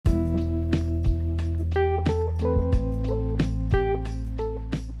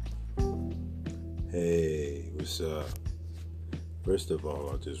what's up? First of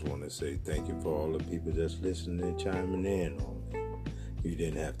all, I just want to say thank you for all the people that's listening and chiming in on me. You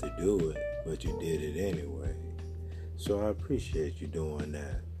didn't have to do it, but you did it anyway. So I appreciate you doing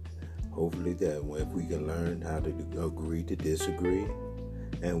that. Hopefully that if we can learn how to agree to disagree,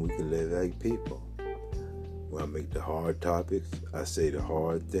 and we can live like people. When I make the hard topics, I say the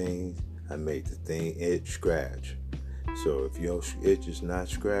hard things. I make the thing itch scratch. So if your itch is not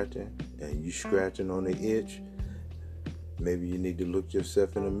scratching and you scratching on the itch, maybe you need to look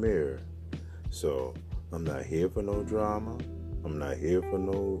yourself in the mirror. So I'm not here for no drama. I'm not here for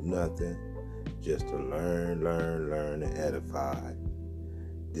no nothing. Just to learn, and edify.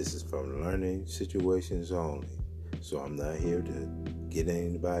 This is from learning situations only. So I'm not here to get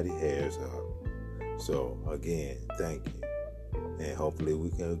anybody's hairs up. So again, thank you. And hopefully we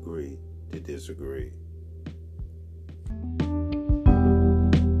can agree to disagree.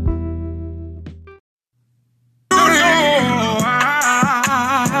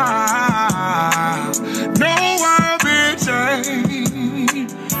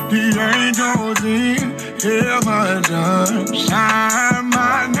 Heaven shine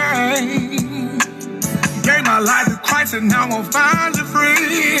my name. Gave my life to Christ and now I'm finally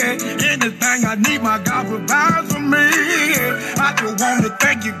free. Anything I need, my God provides for me. I just want to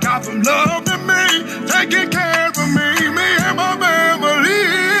thank you, God, for loving me, taking care of me and my family.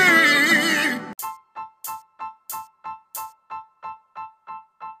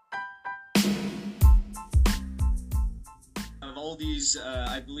 All these,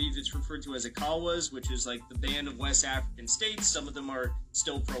 I believe it's referred to as ECOWAS, which is like the band of West African states. Some of them are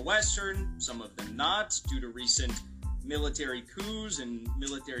still pro-Western, some of them not, due to recent military coups and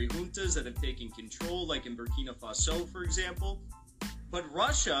military juntas that have taken control, like in Burkina Faso, for example. But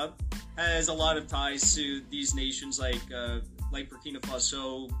Russia has a lot of ties to these nations like Burkina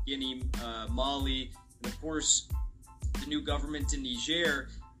Faso, Guinea, Mali, and of course the new government in Niger.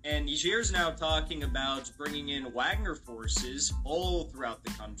 And Niger is now talking about bringing in Wagner forces all throughout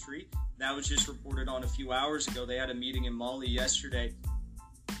the country. That was just reported on a few hours ago. They had a meeting in Mali yesterday.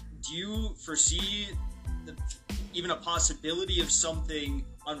 Do you foresee even a possibility of something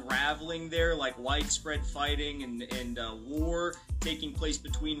unraveling there, like widespread fighting and war taking place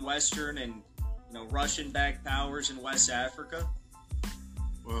between Western and Russian-backed powers in West Africa?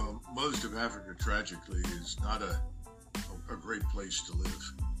 Well, most of Africa, tragically, is not a great place to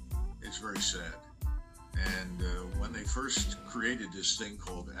live. It's very sad. And when they first created this thing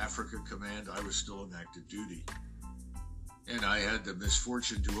called Africa Command, I was still on active duty. And I had the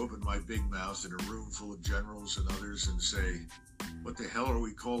misfortune to open my big mouth in a room full of generals and others and say, what the hell are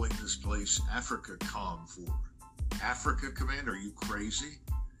we calling this place Africa Com for? Africa Command? Are you crazy?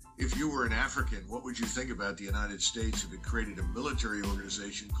 If you were an African, what would you think about the United States if it created a military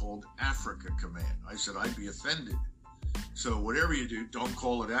organization called Africa Command? I said, I'd be offended. So whatever you do, don't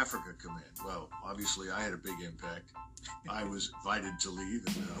call it Africa Command. Well, obviously I had a big impact. I was invited to leave,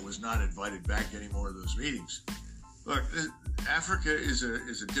 and I was not invited back any more of those meetings. Look, Africa is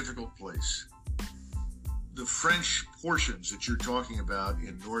a difficult place. The French portions that you're talking about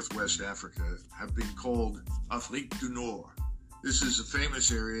in Northwest Africa have been called Afrique du Nord. This is a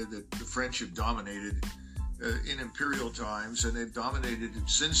famous area that the French have dominated in imperial times, and they've dominated it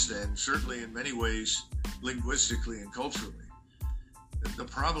since then, certainly in many ways, linguistically and culturally. The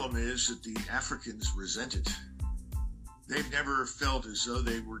problem is that the Africans resent it. They've never felt as though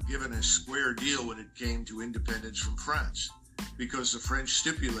they were given a square deal when it came to independence from France, because the French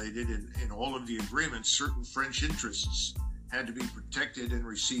stipulated in all of the agreements certain French interests had to be protected and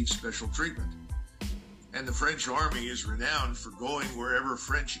receive special treatment. And the French army is renowned for going wherever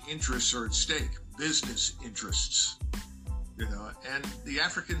French interests are at stake, business interests, and the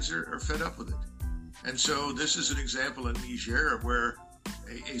Africans are fed up with it. And so this is an example in Niger of where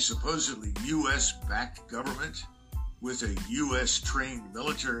a supposedly U.S.-backed government with a U.S.-trained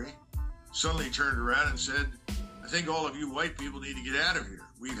military suddenly turned around and said, I think all of you white people need to get out of here.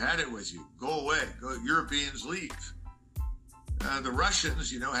 We've had it with you. Go away. Go, Europeans, leave. The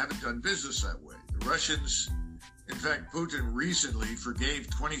Russians, haven't done business that way. The Russians, in fact, Putin recently forgave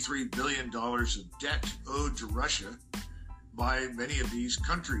 $23 billion of debt owed to Russia by many of these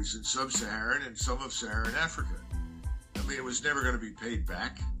countries in sub-Saharan and some of Saharan Africa. I mean, it was never going to be paid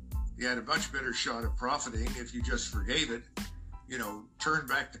back. You had a much better shot of profiting if you just forgave it, turned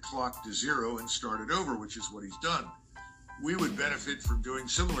back the clock to zero and started over, which is what he's done. We would benefit from doing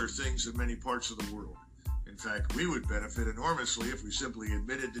similar things in many parts of the world. In fact, we would benefit enormously if we simply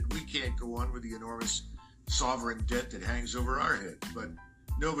admitted that we can't go on with the enormous sovereign debt that hangs over our heads, but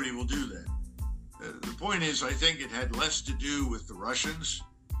nobody will do that. The point is, I think it had less to do with the Russians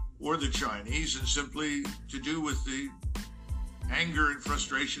or the Chinese, and simply to do with the anger and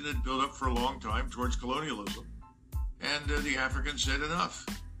frustration that built up for a long time towards colonialism. And the Africans said enough.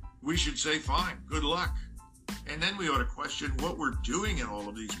 We should say, fine, good luck. And then we ought to question what we're doing in all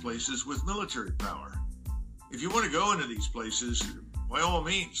of these places with military power. If you want to go into these places, by all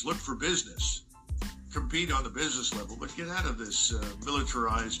means, look for business. Compete on the business level, but get out of this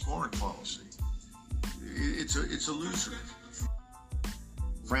militarized foreign policy. It's illusory.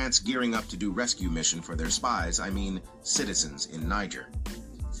 France gearing up to do rescue mission for their spies, I mean citizens in Niger.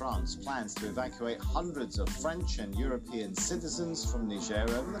 France plans to evacuate hundreds of French and European citizens from Niger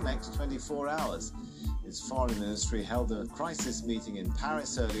over the next 24 hours. Its foreign ministry held a crisis meeting in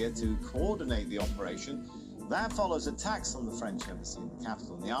Paris earlier to coordinate the operation. That follows attacks on the French embassy in the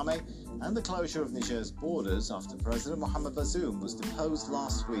capital, Niamey, and the closure of Niger's borders after President Mohamed Bazoum was deposed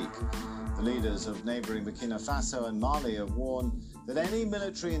last week. The leaders of neighboring Burkina Faso and Mali have warned that any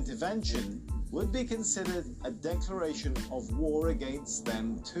military intervention would be considered a declaration of war against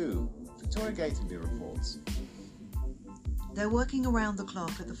them too. Victoria Gatenby reports. They're working around the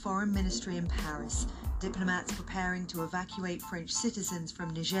clock at the Foreign Ministry in Paris. Diplomats preparing to evacuate French citizens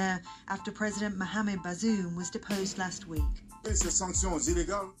from Niger after President Mohamed Bazoum was deposed last week.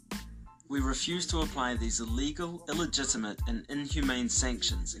 We refuse to apply these illegal, illegitimate and inhumane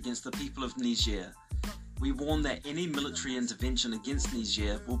sanctions against the people of Niger. We warn that any military intervention against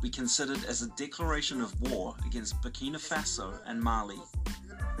Niger will be considered as a declaration of war against Burkina Faso and Mali.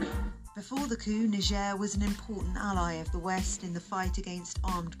 Before the coup, Niger was an important ally of the West in the fight against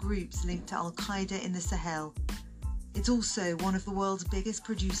armed groups linked to Al-Qaeda in the Sahel. It's also one of the world's biggest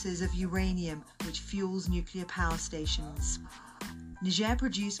producers of uranium, which fuels nuclear power stations. Niger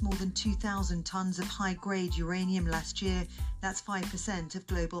produced more than 2,000 tons of high-grade uranium last year. That's 5% of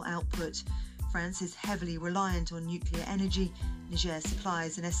global output. France is heavily reliant on nuclear energy. Niger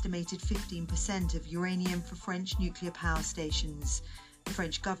supplies an estimated 15% of uranium for French nuclear power stations. The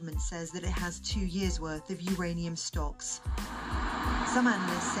French government says that it has 2 years' worth of uranium stocks. Some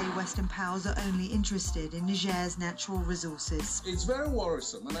analysts say Western powers are only interested in Niger's natural resources. It's very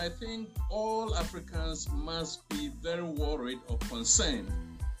worrisome, and I think all Africans must be very worried or concerned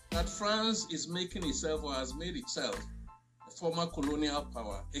that France is making itself, or has made itself, a former colonial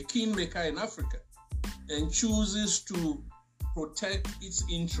power, a kingmaker in Africa, and chooses to protect its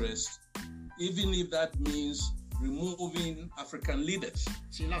interests, even if that means removing African leaders.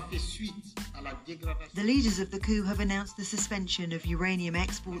 The leaders of the coup have announced the suspension of uranium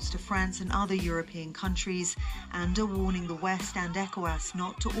exports to France and other European countries and are warning the West and ECOWAS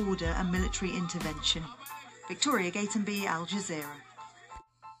not to order a military intervention. Victoria Gatenby, Al Jazeera.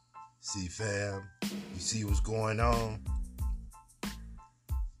 See, fam, you see what's going on?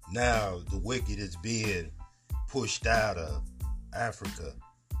 Now the wicked is being pushed out of Africa.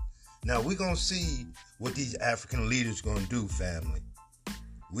 Now we're going to see what these African leaders going to do, family.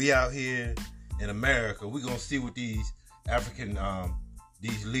 We out here in America, we're going to see what these African,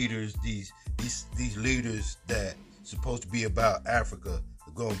 these leaders that supposed to be about Africa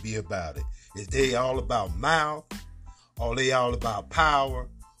are going to be about it. Is they all about mouth, or they all about power,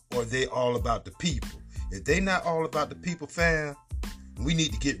 or they all about the people? If they not all about the people, fam, we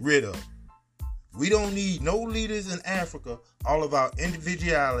need to get rid of them. We don't need no leaders in Africa all about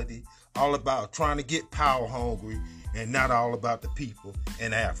individuality, all about trying to get power hungry, and not all about the people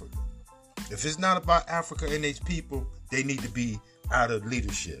in Africa. If it's not about Africa and its people, they need to be out of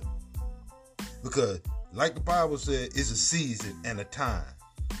leadership. Because, like the Bible said, it's a season and a time.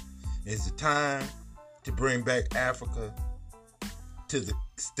 It's a time to bring back Africa to the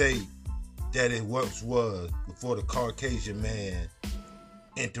state that it once was before the Caucasian man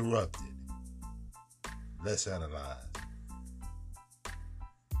interrupted. Let's analyze.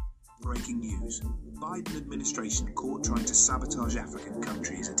 Breaking news. Biden administration caught trying to sabotage African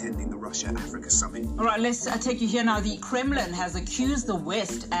countries attending the Russia-Africa summit. All right, let's take you here now. The Kremlin has accused the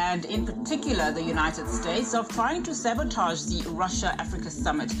West, and in particular the United States, of trying to sabotage the Russia-Africa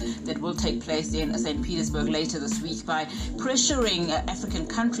summit that will take place in St. Petersburg later this week by pressuring African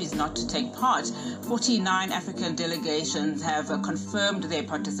countries not to take part. 49 African delegations have confirmed their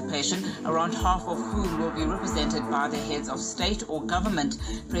participation, around half of whom will be represented by the heads of state or government.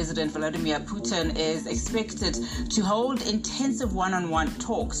 President President Vladimir Putin is expected to hold intensive one-on-one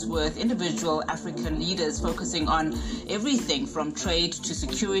talks with individual African leaders focusing on everything from trade to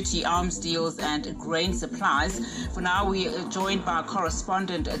security, arms deals and grain supplies. For now, we are joined by our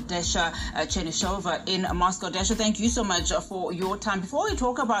correspondent Desha Chernyshova in Moscow. Desha, thank you so much for your time. Before we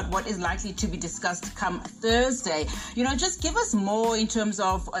talk about what is likely to be discussed come Thursday, just give us more in terms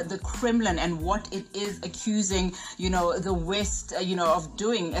of the Kremlin and what it is accusing, the West, of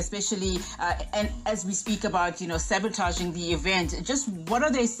doing, especially, and as we speak about, sabotaging the event. Just what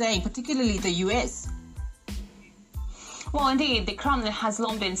are they saying, particularly the U.S.? Well, indeed, the Kremlin has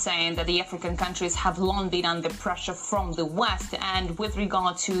long been saying that the African countries have long been under pressure from the West. And with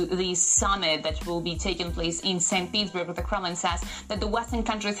regard to the summit that will be taking place in St. Petersburg, the Kremlin says that the Western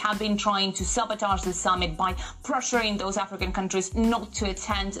countries have been trying to sabotage the summit by pressuring those African countries not to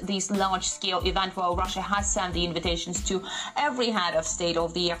attend this large-scale event, while Russia has sent the invitations to every head of state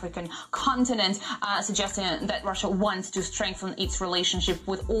of the African continent, suggesting that Russia wants to strengthen its relationship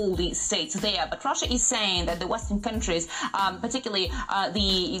with all the states there. But Russia is saying that the Western countries, particularly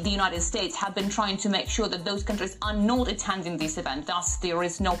the United States, have been trying to make sure that those countries are not attending this event. Thus, there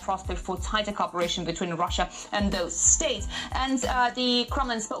is no prospect for tighter cooperation between Russia and those states. And the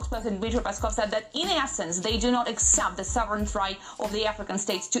Kremlin spokesperson Dmitry Peskov said that, in essence, they do not accept the sovereign right of the African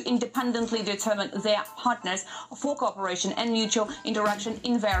states to independently determine their partners for cooperation and mutual interaction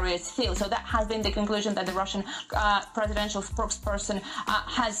in various fields. So that has been the conclusion that the Russian presidential spokesperson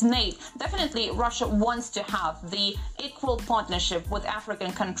has made. Definitely, Russia wants to have the equal partnership with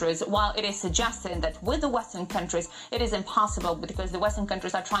African countries, while it is suggesting that with the Western countries it is impossible because the Western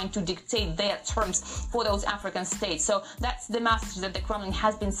countries are trying to dictate their terms for those African states. So that's the message that the Kremlin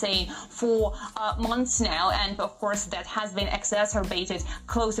has been saying for months now, and of course that has been exacerbated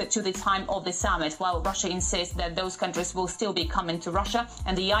closer to the time of the summit, while Russia insists that those countries will still be coming to Russia,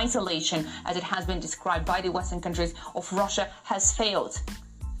 and the isolation, as it has been described by the Western countries, of Russia has failed.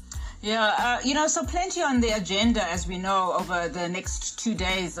 Yeah, so plenty on the agenda, as we know, over the next 2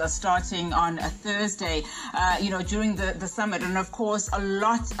 days, starting on a Thursday, during the summit. And of course, a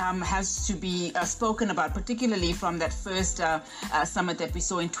lot has to be spoken about, particularly from that first summit that we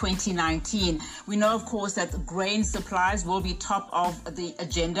saw in 2019. We know, of course, that grain supplies will be top of the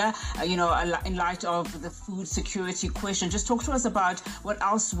agenda, in light of the food security question. Just talk to us about what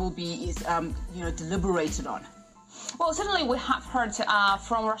else will be, deliberated on. Well, certainly we have heard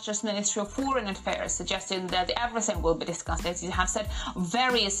from Russia's Ministry of Foreign Affairs suggesting that everything will be discussed, as you have said,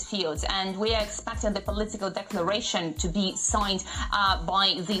 various fields, and we are expecting the political declaration to be signed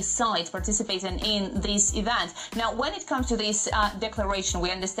by the sides participating in this event. Now, when it comes to this declaration,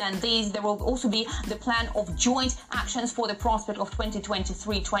 we understand there will also be the plan of joint actions for the prospect of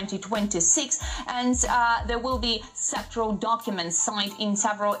 2023-2026, and there will be sectoral documents signed in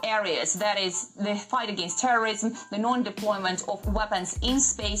several areas. That is the fight against terrorism, the non-deployment of weapons in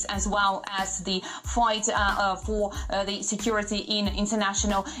space, as well as the fight for the security in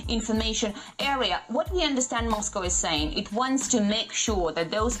international information area. What we understand Moscow is saying, it wants to make sure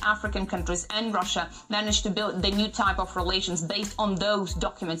that those African countries and Russia manage to build the new type of relations based on those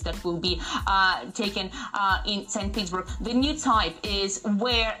documents that will be taken in St. Petersburg. The new type is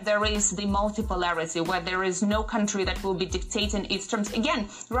where there is the multipolarity, where there is no country that will be dictating its terms. Again,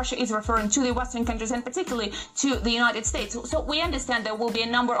 Russia is referring to the Western countries and particularly to the United States. So we understand there will be a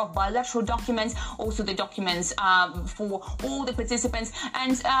number of bilateral documents, also the documents for all the participants,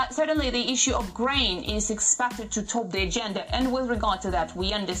 and certainly the issue of grain is expected to top the agenda. And with regard to that,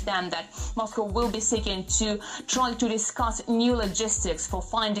 we understand that Moscow will be seeking to try to discuss new logistics for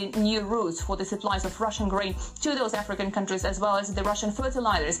finding new routes for the supplies of Russian grain to those African countries, as well as the Russian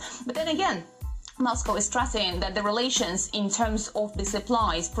fertilizers. But then again, Moscow is stressing that the relations in terms of the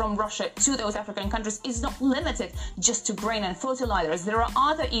supplies from Russia to those African countries is not limited just to grain and fertilizers. There are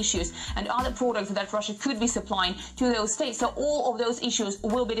other issues and other products that Russia could be supplying to those states. So all of those issues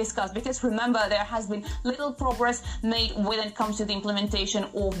will be discussed, because remember, there has been little progress made when it comes to the implementation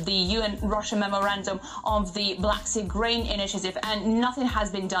of the UN-Russia memorandum of the Black Sea Grain Initiative, and nothing has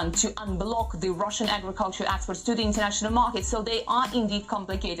been done to unblock the Russian agricultural exports to the international market. So they are indeed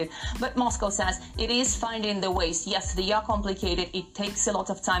complicated. But Moscow says it is finding the ways. Yes, they are complicated. It takes a lot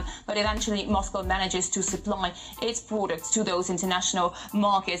of time, but eventually Moscow manages to supply its products to those international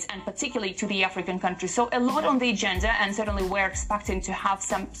markets, and particularly to the African countries. So a lot on the agenda, and certainly we're expecting to have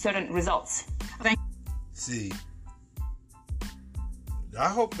some certain results. See, I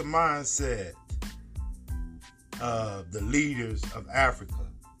hope the mindset of the leaders of Africa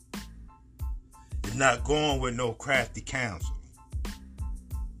is not going with no crafty counsel.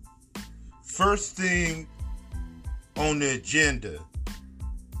 First thing on the agenda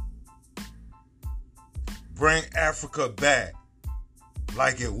bring Africa back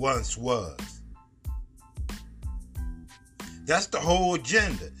like it once was. That's the whole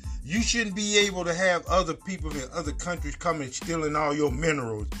agenda. You shouldn't be able to have other people in other countries coming stealing all your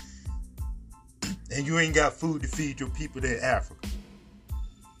minerals and you ain't got food to feed your people in Africa.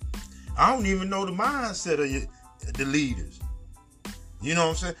 I don't even know the mindset of the leaders. You know what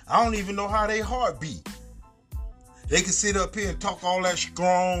I'm saying? I don't even know how they heart beat. They can sit up here and talk all that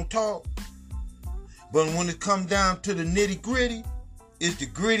strong talk, but when it comes down to the nitty gritty, it's the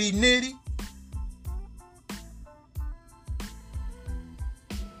gritty nitty.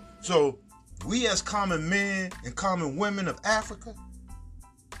 So we as common men and common women of Africa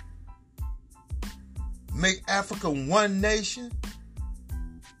make Africa one nation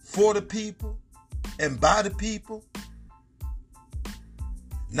for the people and by the people.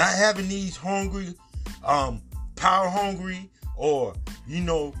 Not having these hungry, power hungry or,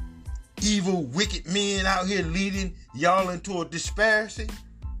 evil, wicked men out here leading y'all into a disparity.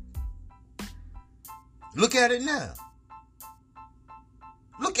 Look at it now.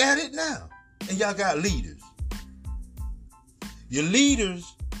 Look at it now. And y'all got leaders. Your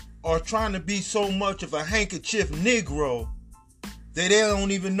leaders are trying to be so much of a handkerchief Negro that they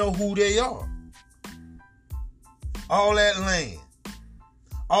don't even know who they are. All that land,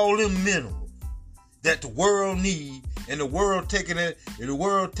 all them minerals that the world need, and the world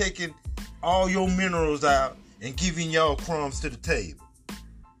taking all your minerals out and giving y'all crumbs to the table.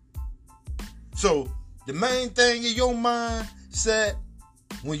 So the main thing in your mindset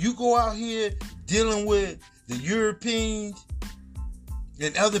when you go out here dealing with the Europeans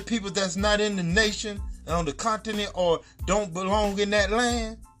and other people that's not in the nation, on the continent, or don't belong in that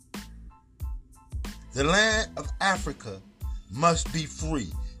land, the land of Africa must be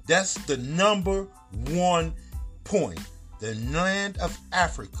free. That's the number one point. The land of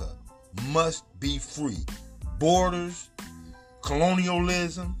Africa must be free. Borders,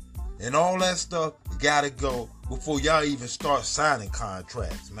 colonialism, and all that stuff gotta go before y'all even start signing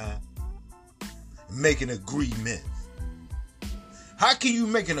contracts, man. Making agreements. How can you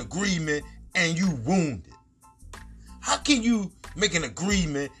make an agreement and you wounded? How can you make an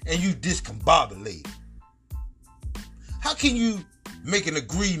agreement and you discombobulated? How can you make an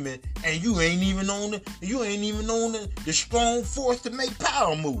agreement and you ain't even on the strong force to make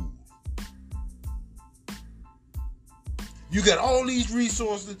power move? You got all these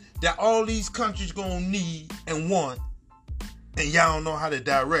resources that all these countries gonna need and want, and y'all don't know how to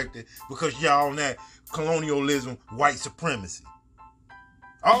direct it because y'all on that colonialism, white supremacy.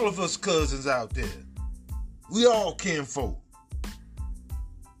 All of us cousins out there, we all kinfolk.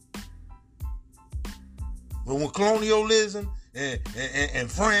 But when colonialism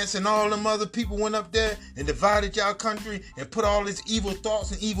and France and all them other people went up there and divided y'all country and put all these evil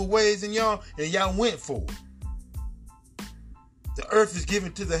thoughts and evil ways in y'all, and y'all went for it. The earth is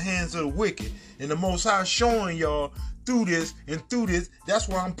given to the hands of the wicked, and the Most High showing y'all through this, that's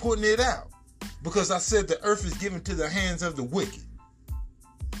why I'm putting it out. Because I said the earth is given to the hands of the wicked.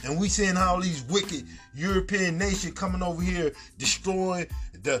 And we seeing all these wicked European nations coming over here destroying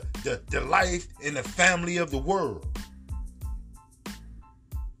the life and the family of the world.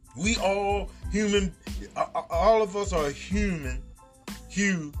 We all human, all of us are human,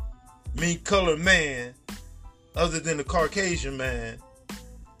 hue, mean color man, other than the Caucasian man,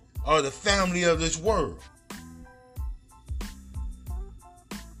 are the family of this world.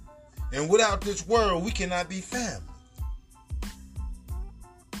 And without this world, we cannot be family.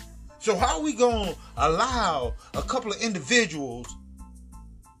 So how are we going to allow a couple of individuals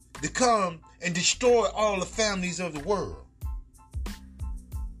to come and destroy all the families of the world?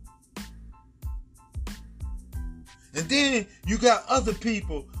 And then you got other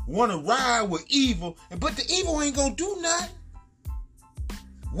people want to ride with evil, but the evil ain't going to do nothing.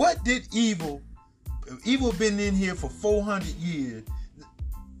 What did evil been in here for 400 years.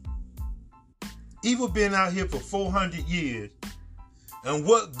 Evil been out here for 400 years. And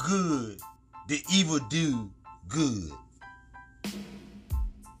what good did evil do good?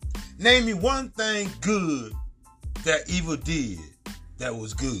 Name me one thing good that evil did that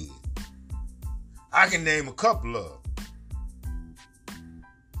was good. I can name a couple of them.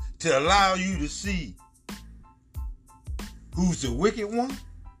 To allow you to see who's the wicked one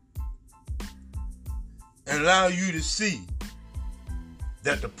and allow you to see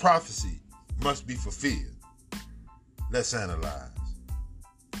that the prophecy must be fulfilled. Let's analyze.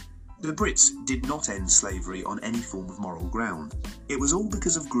 The Brits did not end slavery on any form of moral ground. It was all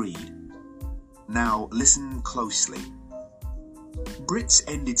because of greed. Now listen closely. Brits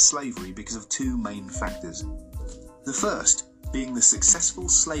ended slavery because of two main factors. The first being the successful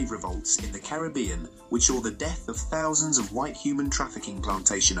slave revolts in the Caribbean which saw the death of thousands of white human trafficking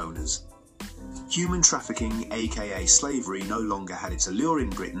plantation owners. Human trafficking, aka slavery, no longer had its allure in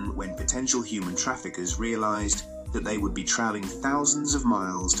Britain when potential human traffickers realised that they would be travelling thousands of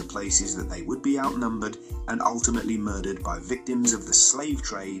miles to places that they would be outnumbered and ultimately murdered by victims of the slave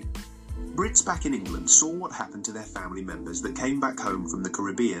trade. Brits back in England saw what happened to their family members that came back home from the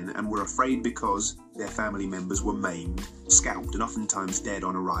Caribbean and were afraid because their family members were maimed, scalped and oftentimes dead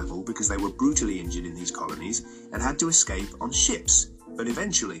on arrival because they were brutally injured in these colonies and had to escape on ships, but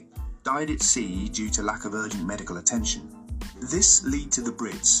eventually died at sea due to lack of urgent medical attention. This led to the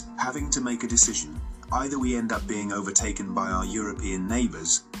Brits having to make a decision. Either we end up being overtaken by our European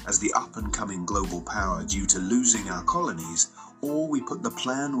neighbours as the up-and-coming global power due to losing our colonies, or we put the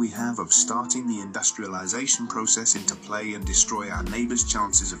plan we have of starting the industrialisation process into play and destroy our neighbours'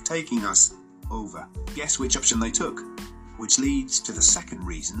 chances of taking us over. Guess which option they took? Which leads to the second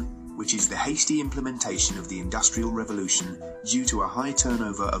reason, which is the hasty implementation of the Industrial Revolution due to a high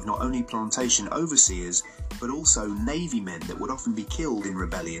turnover of not only plantation overseers, but also navy men that would often be killed in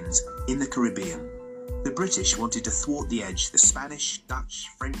rebellions in the Caribbean. The British wanted to thwart the edge the Spanish, Dutch,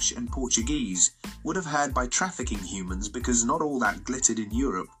 French and Portuguese would have had by trafficking humans, because not all that glittered in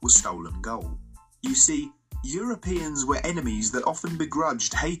Europe was stolen gold. You see, Europeans were enemies that often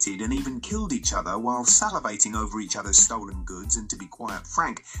begrudged, hated and even killed each other while salivating over each other's stolen goods, and to be quite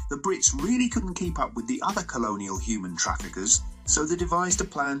frank, the Brits really couldn't keep up with the other colonial human traffickers, so they devised a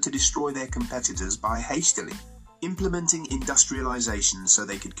plan to destroy their competitors by hastily implementing industrialisation so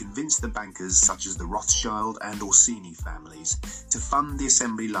they could convince the bankers such as the Rothschild and Orsini families to fund the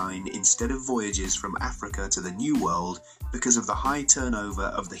assembly line instead of voyages from Africa to the New World because of the high turnover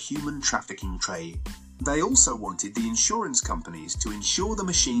of the human trafficking trade. They also wanted the insurance companies to insure the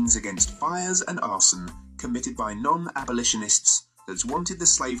machines against fires and arson committed by non-abolitionists that wanted the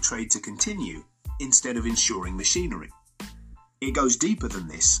slave trade to continue instead of insuring machinery. It goes deeper than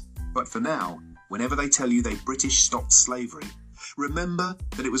this, but for now, whenever they tell you they British stopped slavery, remember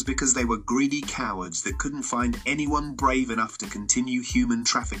that it was because they were greedy cowards that couldn't find anyone brave enough to continue human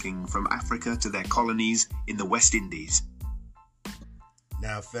trafficking from Africa to their colonies in the West Indies.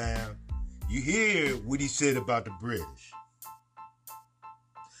 Now, fam, you hear what he said about the British.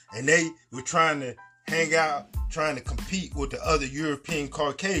 And they were trying to hang out, trying to compete with the other European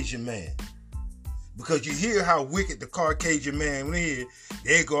Caucasian man. Because you hear how wicked the Caucasian man is.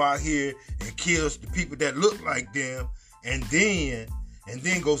 They go out here and kill the people that look like them, and then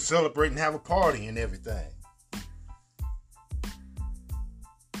go celebrate and have a party and everything.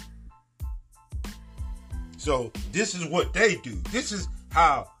 So this is what they do. This is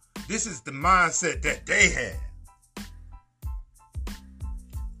the mindset that they have.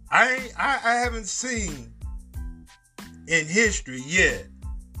 I haven't seen in history yet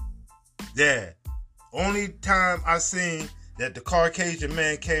that only time I seen that the Caucasian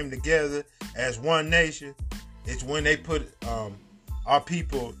man came together as one nation is when they put our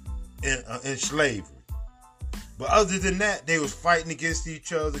people in slavery. But other than that, they was fighting against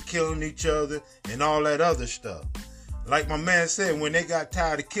each other, killing each other, and all that other stuff. Like my man said, when they got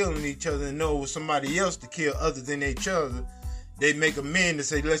tired of killing each other and know it was somebody else to kill other than each other, they make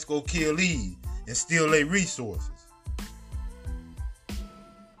amends and say, let's go kill these and steal their resources.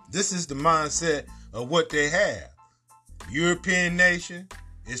 This is the mindset of what they have. European nation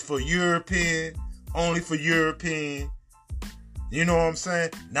is for European, only for European. You know what I'm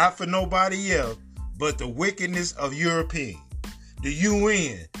saying? Not for nobody else, but the wickedness of European. The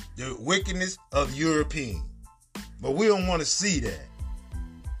UN, the wickedness of European. But we don't want to see that.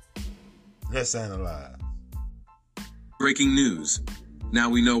 Let's analyze. Breaking news. Now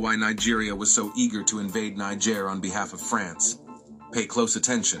we know why Nigeria was so eager to invade Niger on behalf of France. Pay close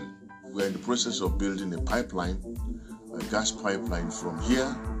attention. We're in the process of building a pipeline, a gas pipeline from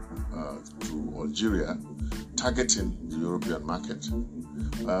here to Algeria, targeting the European market.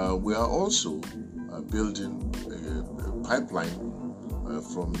 We are also building a pipeline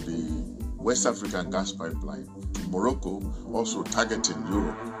from the West African gas pipeline to Morocco, also targeting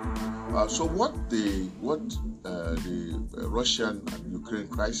Europe. So what the Russian and Ukraine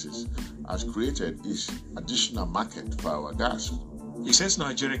crisis has created is additional market for our gas. He says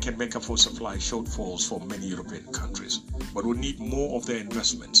Nigeria can make up for supply shortfalls for many European countries, but would need more of their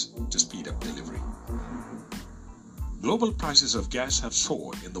investments to speed up delivery. Global prices of gas have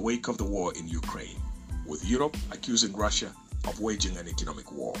soared in the wake of the war in Ukraine, with Europe accusing Russia of waging an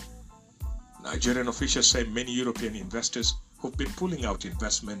economic war. Nigerian officials say many European investors who've been pulling out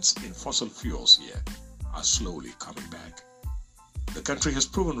investments in fossil fuels here are slowly coming back. The country has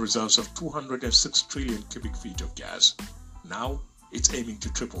proven reserves of 206 trillion cubic feet of gas, Now, it's aiming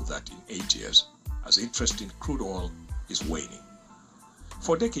to triple that in 8 years, as interest in crude oil is waning.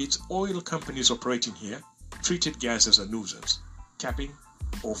 For decades, oil companies operating here treated gas as a nuisance, capping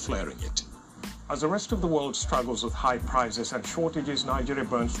or flaring it. As the rest of the world struggles with high prices and shortages, Nigeria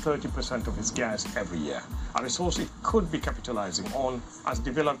burns 30% of its gas every year, a resource it could be capitalizing on as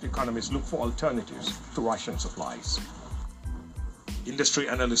developed economies look for alternatives to Russian supplies. Industry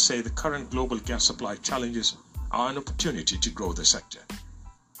analysts say the current global gas supply challenges are an opportunity to grow the sector.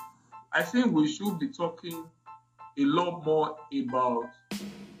 I think we should be talking a lot more about,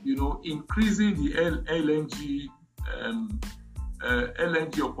 increasing the LNG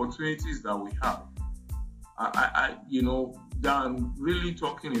opportunities that we have. Than really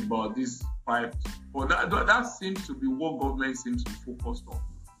talking about this pipe. But that seems to be what government seems to focus on.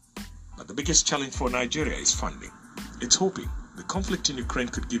 But the biggest challenge for Nigeria is funding. It's hoping the conflict in Ukraine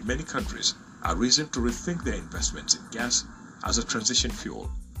could give many countries a reason to rethink their investments in gas as a transition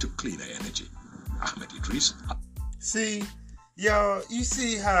fuel to cleaner energy. Ahmed Idris. See, y'all, you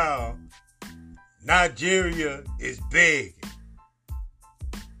see how Nigeria is begging.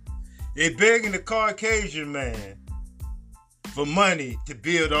 They're begging the Caucasian man for money to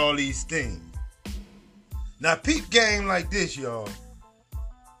build all these things. Now, peep game like this, y'all.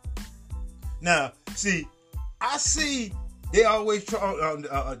 Now, see, I see they always trying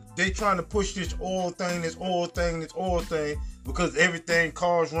to push this oil thing, because everything,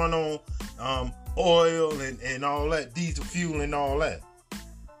 cars run on oil and all that, diesel fuel and all that.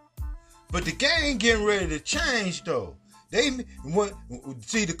 But the game getting ready to change, though.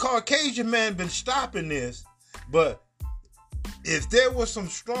 The Caucasian man been stopping this, but if there was some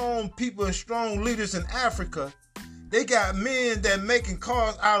strong people and strong leaders in Africa, they got men that making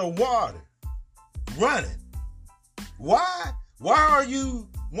cars out of water, running. Why? Why are you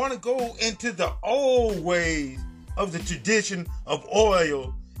want to go into the old ways of the tradition of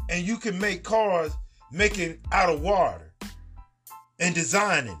oil, and you can make cars making out of water and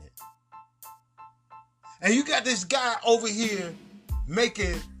designing it? And you got this guy over here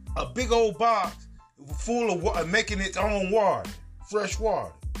making a big old box full of water, making its own water, fresh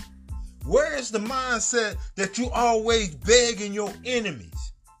water. Where is the mindset that you always begging your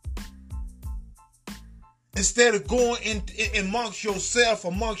enemies instead of going in amongst yourself,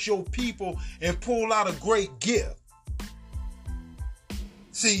 amongst your people, and pull out a great gift?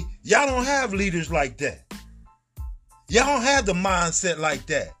 See, y'all don't have leaders like that. Y'all don't have the mindset like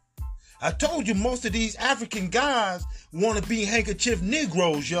that. I told you most of these African guys want to be handkerchief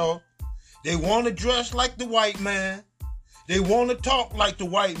Negroes, y'all. They want to dress like the white man. They want to talk like the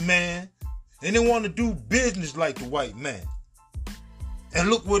white man. And they want to do business like the white man. And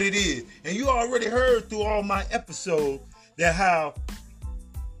look what it is. And you already heard through all my episodes that how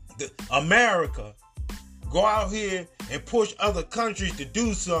America go out here and push other countries to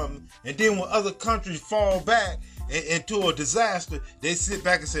do something. And then when other countries fall back into a disaster, they sit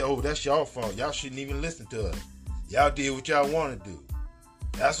back and say, oh, that's y'all fault. Y'all shouldn't even listen to us. Y'all did what y'all want to do.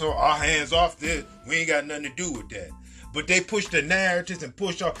 That's all, our hands off this. We ain't got nothing to do with that. But they push the narratives and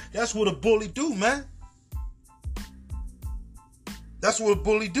push off. That's what a bully do, man. That's what a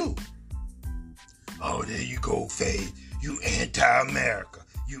bully do. Oh, there you go, Faye. You anti-America.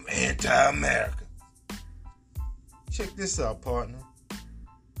 You anti-America. Check this out, partner.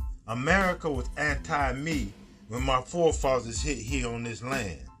 America was anti-me when my forefathers hit here on this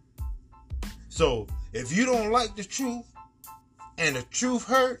land. So, if you don't like the truth, and the truth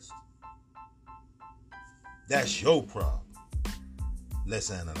hurts, that's your problem. Let's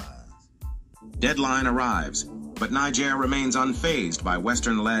analyze. Deadline arrives, but Niger remains unfazed by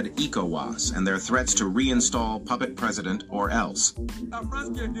Western-led ECOWAS and their threats to reinstall puppet president or else.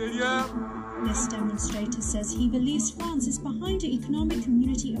 This demonstrator says he believes France is behind the Economic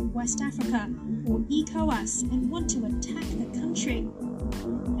Community of West Africa, or ECOWAS, and want to attack the country.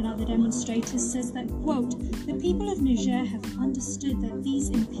 Another demonstrator says that, quote, the people of Niger have understood that these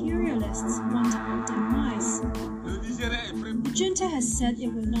imperialists want our demise. The junta has said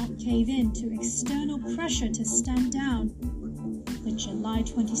it will not cave in to external pressure to stand down. The July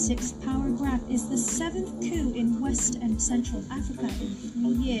 26 power grab is the 7th coup in West and Central Africa in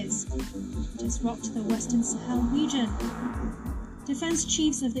 3 years. It has rocked the Western Sahel region. Defense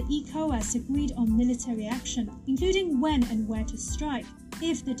chiefs of the ECOWAS agreed on military action, including when and where to strike,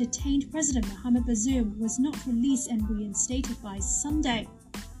 if the detained President Mohamed Bazoum was not released and reinstated by Sunday.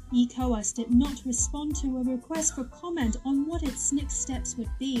 ECOWAS did not respond to a request for comment on what its next steps would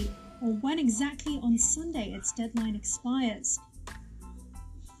be, or when exactly on Sunday its deadline expires.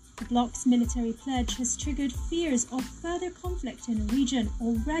 The bloc's military pledge has triggered fears of further conflict in a region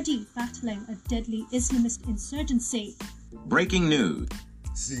already battling a deadly Islamist insurgency, Breaking news.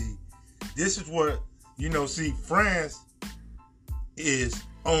 See, this is what, France is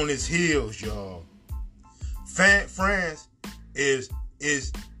on its heels, y'all. France is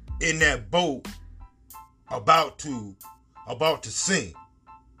in that boat about to sink.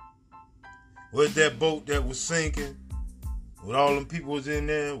 Was that boat that was sinking with all them people was in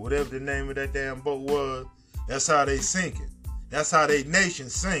there, whatever the name of that damn boat was? That's how they sinking. That's how they nation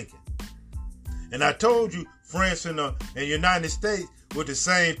sinking. And I told you, France and United States were the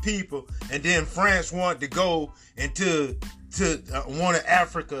same people, and then France wanted to go into wanted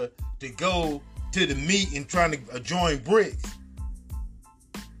Africa to go to the meeting trying to join BRICS.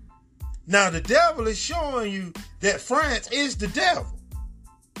 Now the devil is showing you that France is the devil.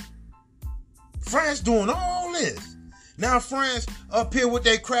 France doing all this. Now France up here with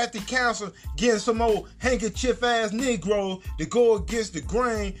their crafty council getting some old handkerchief ass Negroes to go against the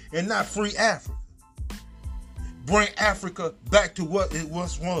grain and not free Africa. Bring Africa back to what it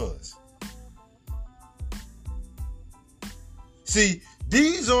once was. See,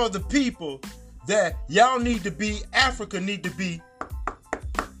 these are the people that y'all need to be, Africa need to be.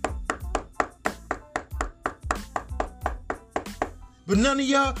 But none of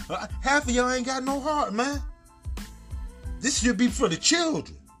y'all, half of y'all ain't got no heart, man. This should be for the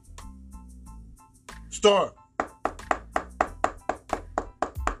children. Start.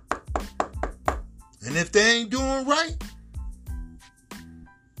 And if they ain't doing right,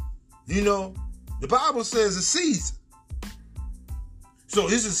 the Bible says a season. So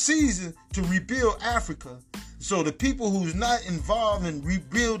it's a season to rebuild Africa. So the people who's not involved in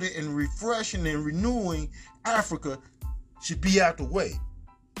rebuilding and refreshing and renewing Africa should be out the way.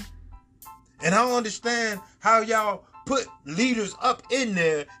 And I don't understand how y'all put leaders up in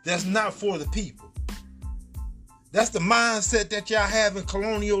there that's not for the people. That's the mindset that y'all have in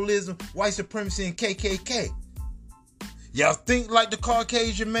colonialism, white supremacy, and KKK. Y'all think like the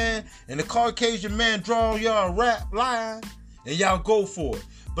Caucasian man, and the Caucasian man draw y'all a rap line, and y'all go for it.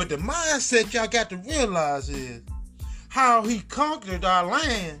 But the mindset y'all got to realize is how he conquered our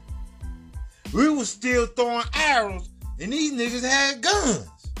land. We was still throwing arrows, and these niggas had guns.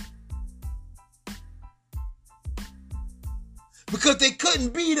 Because they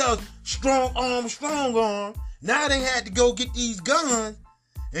couldn't beat us strong arm. Now they had to go get these guns,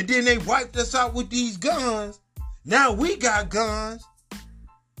 and then they wiped us out with these guns. Now we got guns,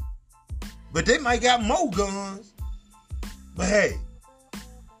 but they might got more guns. But hey,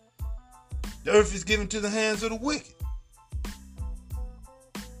 the earth is given to the hands of the wicked.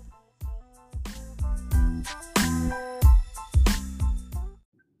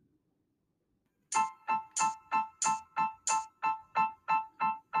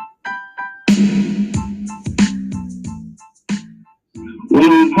 When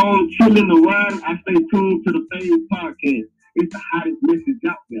I'm home chilling or riding, I stay tuned to the Phase Podcast. It's the hottest message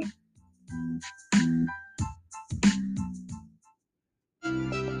out there.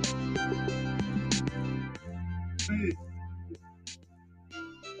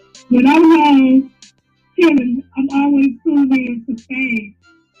 When I'm home chilling, I'm always tuned in to Phase.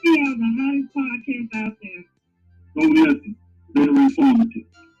 We have the hottest podcast out there. Go listen. Very informative.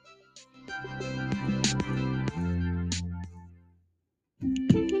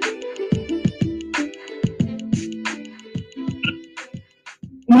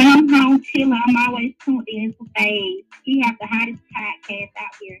 When I'm home chilling, I'm always tuned in to Phase. He has the hottest podcast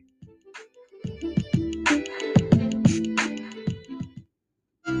out here.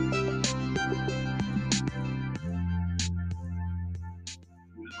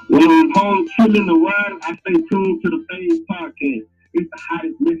 When I'm home chilling or riding, I stay tuned to the Phase Podcast. It's the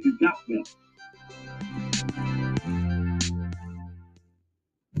hottest message out there.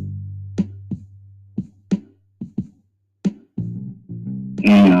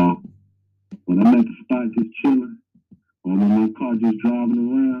 Hey y'all, when I'm at the spot just chilling, or I'm in my car just driving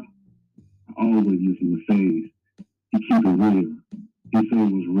around, I always listen to Phase. He keep it real. His say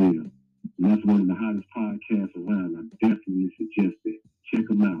was real. And that's one of the hottest podcasts around. I definitely suggest it. Check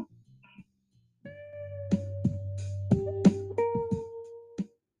him out.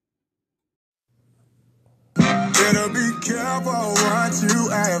 Better be careful what you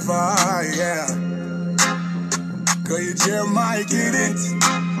ever, yeah. Cause you just might get it.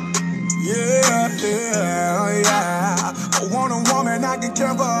 Yeah. I want a woman I can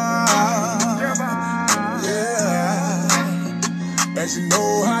care for. Yeah. And she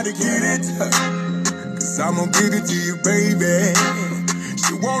know how to get it. Cause I'm gonna give it to you, baby.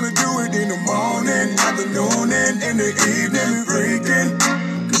 She wanna do it in the morning, afternoon, and in the evening, freaking.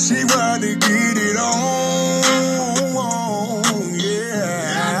 Cause she wanna get it on.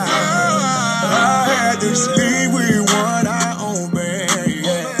 Yeah. I had to sleep with one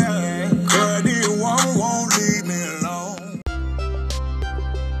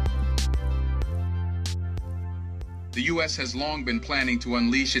U.S. has long been planning to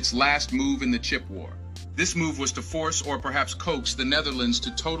unleash its last move in the chip war. This move was to force or perhaps coax the Netherlands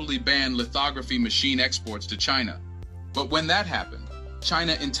to totally ban lithography machine exports to China. But when that happened,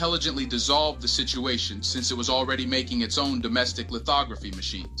 China intelligently dissolved the situation since it was already making its own domestic lithography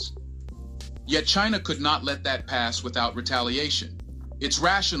machines. Yet China could not let that pass without retaliation. It's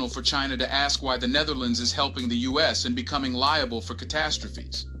rational for China to ask why the Netherlands is helping the US and becoming liable for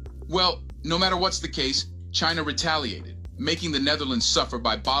catastrophes. Well, no matter what's the case, China retaliated, making the Netherlands suffer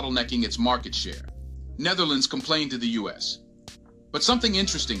by bottlenecking its market share. Netherlands complained to the US. But something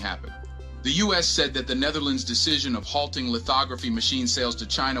interesting happened. The US said that the Netherlands' decision of halting lithography machine sales to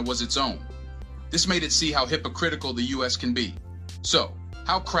China was its own. This made it see how hypocritical the US can be. So,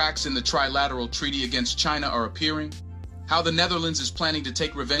 how cracks in the trilateral treaty against China are appearing? How the Netherlands is planning to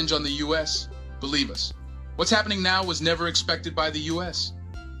take revenge on the US? Believe us, what's happening now was never expected by the US.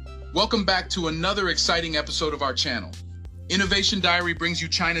 Welcome back to another exciting episode of our channel. Innovation Diary brings you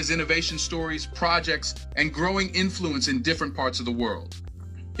China's innovation stories, projects, and growing influence in different parts of the world.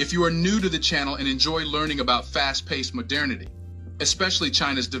 If you are new to the channel and enjoy learning about fast-paced modernity, especially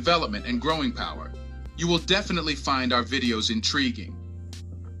China's development and growing power, you will definitely find our videos intriguing.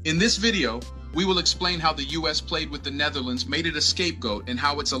 In this video, we will explain how the US played with the Netherlands, made it a scapegoat, and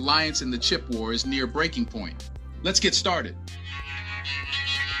how its alliance in the chip war is near breaking point. Let's get started.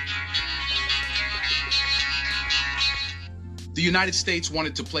 The United States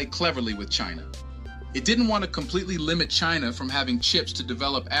wanted to play cleverly with China. It didn't want to completely limit China from having chips to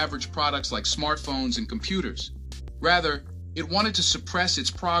develop average products like smartphones and computers. Rather, it wanted to suppress its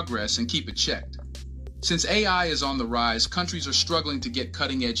progress and keep it checked. Since AI is on the rise, countries are struggling to get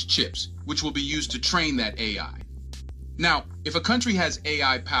cutting-edge chips, which will be used to train that AI. Now, if a country has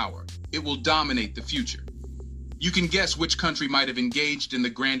AI power, it will dominate the future. You can guess which country might have engaged in the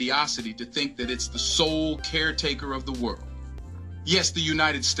grandiosity to think that it's the sole caretaker of the world. Yes, the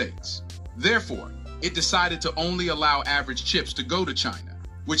United States. Therefore, it decided to only allow average chips to go to China,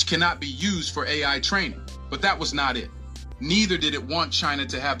 which cannot be used for AI training. But that was not it. Neither did it want China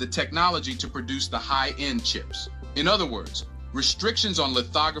to have the technology to produce the high-end chips. In other words, restrictions on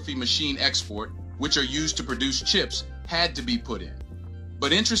lithography machine export, which are used to produce chips, had to be put in.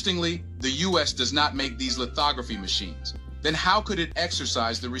 But interestingly, the US does not make these lithography machines. Then how could it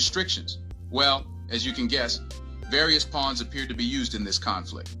exercise the restrictions? Well, as you can guess, various pawns appeared to be used in this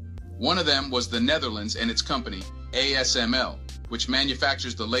conflict. One of them was the Netherlands and its company, ASML, which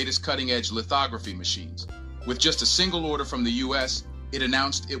manufactures the latest cutting-edge lithography machines. With just a single order from the US, it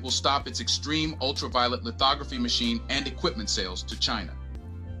announced it will stop its extreme ultraviolet lithography machine and equipment sales to China.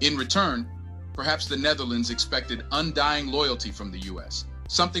 In return, perhaps the Netherlands expected undying loyalty from the US,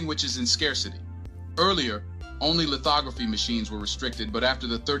 something which is in scarcity. Earlier, only lithography machines were restricted, but after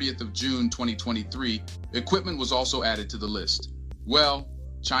the 30th of June 2023, equipment was also added to the list. Well,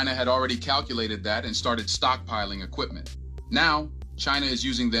 China had already calculated that and started stockpiling equipment. Now, China is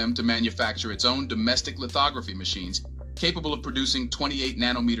using them to manufacture its own domestic lithography machines capable of producing 28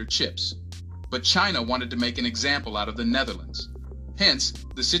 nanometer chips. But China wanted to make an example out of the Netherlands. Hence,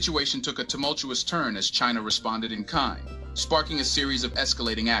 the situation took a tumultuous turn as China responded in kind, sparking a series of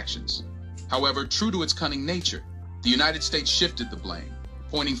escalating actions. However, true to its cunning nature, the United States shifted the blame,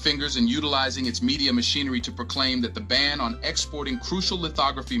 pointing fingers and utilizing its media machinery to proclaim that the ban on exporting crucial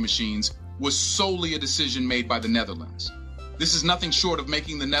lithography machines was solely a decision made by the Netherlands. This is nothing short of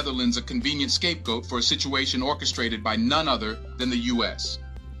making the Netherlands a convenient scapegoat for a situation orchestrated by none other than the US.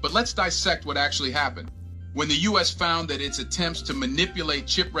 But let's dissect what actually happened. When the US found that its attempts to manipulate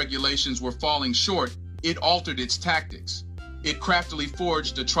chip regulations were falling short, it altered its tactics. It craftily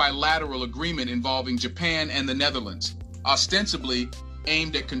forged a trilateral agreement involving Japan and the Netherlands, ostensibly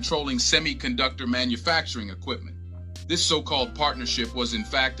aimed at controlling semiconductor manufacturing equipment. This so-called partnership was in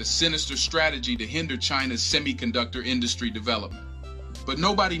fact a sinister strategy to hinder China's semiconductor industry development. But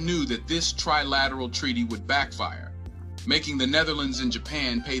nobody knew that this trilateral treaty would backfire, making the Netherlands and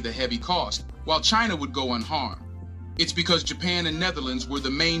Japan pay the heavy cost, while China would go unharmed. It's because Japan and Netherlands were the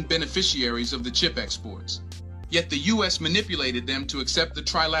main beneficiaries of the chip exports. Yet the US manipulated them to accept the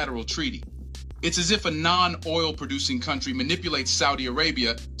trilateral treaty. It's as if a non-oil producing country manipulates Saudi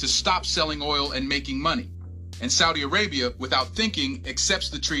Arabia to stop selling oil and making money. And Saudi Arabia, without thinking, accepts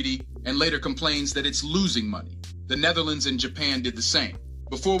the treaty and later complains that it's losing money. The Netherlands and Japan did the same.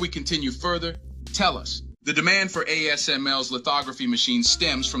 Before we continue further, tell us, the demand for ASML's lithography machine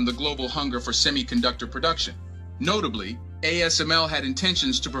stems from the global hunger for semiconductor production. Notably, ASML had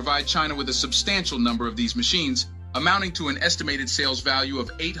intentions to provide China with a substantial number of these machines, amounting to an estimated sales value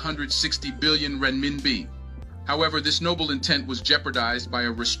of 860 billion renminbi. However, this noble intent was jeopardized by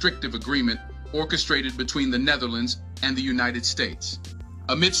a restrictive agreement orchestrated between the Netherlands and the United States.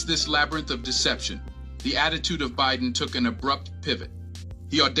 Amidst this labyrinth of deception, the attitude of Biden took an abrupt pivot.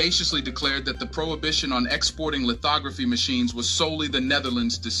 He audaciously declared that the prohibition on exporting lithography machines was solely the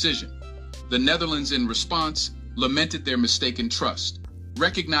Netherlands' decision. The Netherlands, in response, lamented their mistaken trust,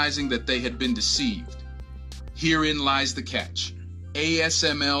 recognizing that they had been deceived. Herein lies the catch.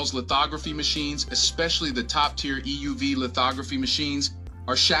 ASML's lithography machines, especially the top-tier EUV lithography machines,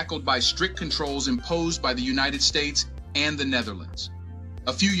 are shackled by strict controls imposed by the United States and the Netherlands.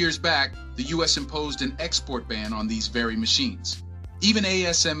 A few years back, the U.S. imposed an export ban on these very machines. Even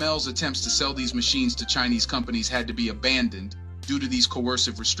ASML's attempts to sell these machines to Chinese companies had to be abandoned due to these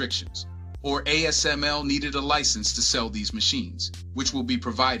coercive restrictions. Or ASML needed a license to sell these machines, which will be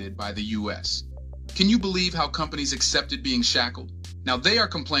provided by the U.S. Can you believe how companies accepted being shackled? Now they are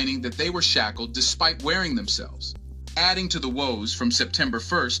complaining that they were shackled despite wearing themselves. Adding to the woes, from September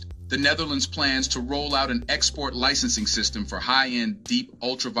 1st, the Netherlands plans to roll out an export licensing system for high-end, deep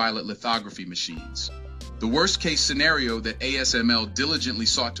ultraviolet lithography machines. The worst-case scenario that ASML diligently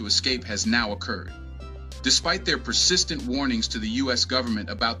sought to escape has now occurred. Despite their persistent warnings to the U.S. government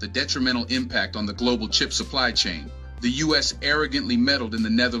about the detrimental impact on the global chip supply chain, the U.S. arrogantly meddled in the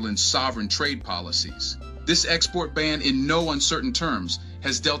Netherlands' sovereign trade policies. This export ban, in no uncertain terms,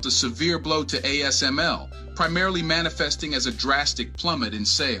 has dealt a severe blow to ASML, primarily manifesting as a drastic plummet in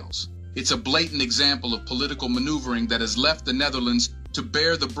sales. It's a blatant example of political maneuvering that has left the Netherlands to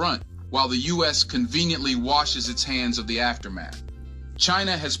bear the brunt, while the U.S. conveniently washes its hands of the aftermath.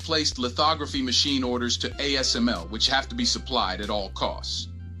 China has placed lithography machine orders to ASML, which have to be supplied at all costs.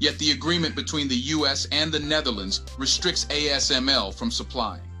 Yet the agreement between the U.S. and the Netherlands restricts ASML from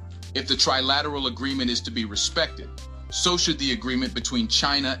supplying. If the trilateral agreement is to be respected, so should the agreement between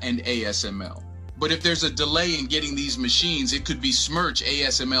China and ASML. But if there's a delay in getting these machines, it could besmirch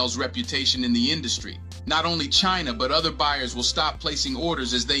ASML's reputation in the industry. Not only China, but other buyers will stop placing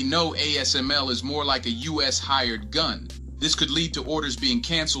orders as they know ASML is more like a U.S. hired gun. This could lead to orders being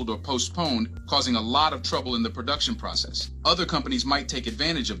canceled or postponed, causing a lot of trouble in the production process. Other companies might take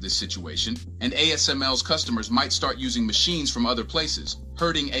advantage of this situation, and ASML's customers might start using machines from other places,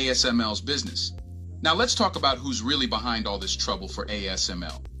 hurting ASML's business. Now let's talk about who's really behind all this trouble for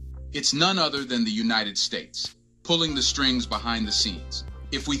ASML. It's none other than the United States, pulling the strings behind the scenes.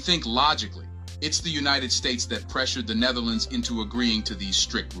 If we think logically, it's the United States that pressured the Netherlands into agreeing to these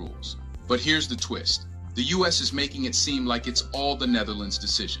strict rules. But here's the twist. The U.S. is making it seem like it's all the Netherlands'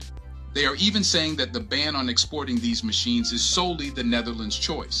 decision. They are even saying that the ban on exporting these machines is solely the Netherlands'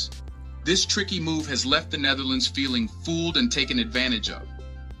 choice. This tricky move has left the Netherlands feeling fooled and taken advantage of.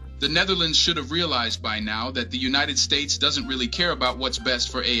 The Netherlands should have realized by now that the United States doesn't really care about what's best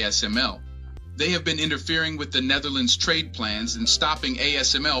for ASML. They have been interfering with the Netherlands' trade plans and stopping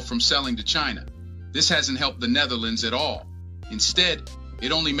ASML from selling to China. This hasn't helped the Netherlands at all. Instead,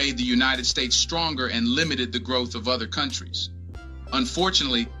 it only made the United States stronger and limited the growth of other countries.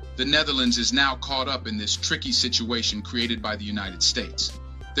 Unfortunately, the Netherlands is now caught up in this tricky situation created by the United States.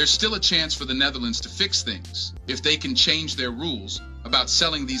 There's still a chance for the Netherlands to fix things if they can change their rules about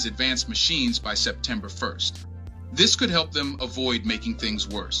selling these advanced machines by September 1st. This could help them avoid making things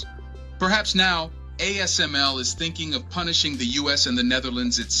worse. Perhaps now, ASML is thinking of punishing the US and the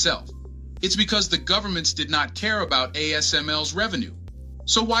Netherlands itself. It's because the governments did not care about ASML's revenue.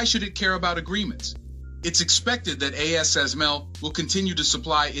 So why should it care about agreements? It's expected that ASML will continue to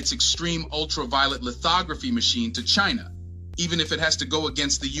supply its extreme ultraviolet lithography machine to China, even if it has to go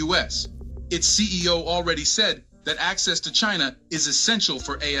against the US. Its CEO already said that access to China is essential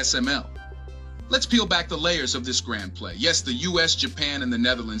for ASML. Let's peel back the layers of this grand play. Yes, the US, Japan, and the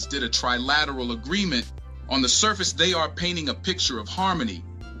Netherlands did a trilateral agreement. On the surface, they are painting a picture of harmony,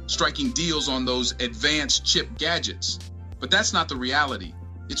 striking deals on those advanced chip gadgets. But that's not the reality.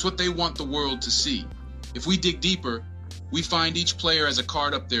 It's what they want the world to see. If we dig deeper, we find each player has a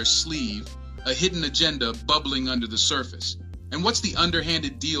card up their sleeve, a hidden agenda bubbling under the surface. And what's the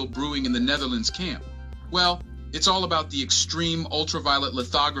underhanded deal brewing in the Netherlands camp? Well, it's all about the extreme ultraviolet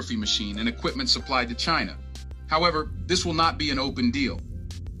lithography machine and equipment supplied to China. However, this will not be an open deal.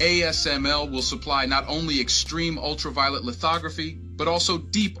 ASML will supply not only extreme ultraviolet lithography, but also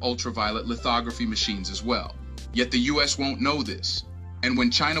deep ultraviolet lithography machines as well. Yet the US won't know this. And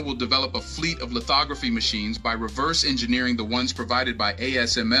when China will develop a fleet of lithography machines by reverse engineering the ones provided by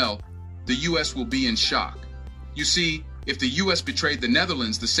ASML, the US will be in shock. You see, if the US betrayed the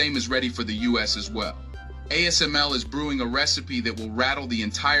Netherlands, the same is ready for the US as well. ASML is brewing a recipe that will rattle the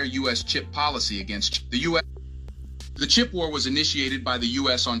entire US chip policy against the US. The chip war was initiated by the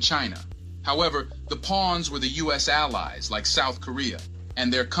US on China. However, the pawns were the US allies like South Korea,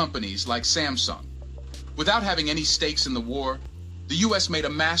 and their companies like Samsung. Without having any stakes in the war, the US made a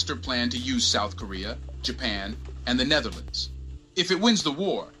master plan to use South Korea, Japan, and the Netherlands. If it wins the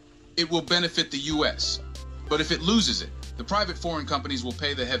war, it will benefit the US. But if it loses it, the private foreign companies will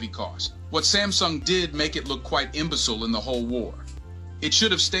pay the heavy cost. What Samsung did make it look quite imbecile in the whole war. It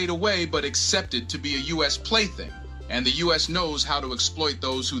should have stayed away but accepted to be a US plaything, and the US knows how to exploit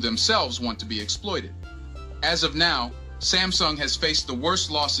those who themselves want to be exploited. As of now, Samsung has faced the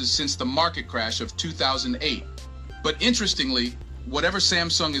worst losses since the market crash of 2008. But interestingly, whatever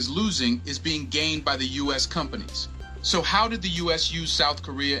Samsung is losing is being gained by the US companies. So how did the US use South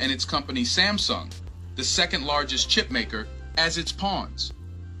Korea and its company Samsung, the second largest chip maker, as its pawns?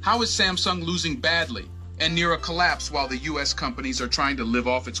 How is Samsung losing badly and near a collapse while the US companies are trying to live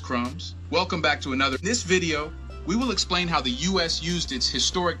off its crumbs? Welcome back to another. In this video, we will explain how the US used its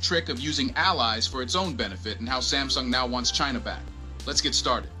historic trick of using allies for its own benefit and how Samsung now wants China back. Let's get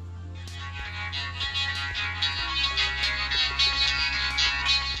started.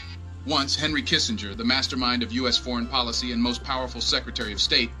 Once, Henry Kissinger, the mastermind of US foreign policy and most powerful Secretary of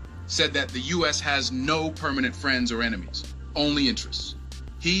State, said that the US has no permanent friends or enemies, only interests.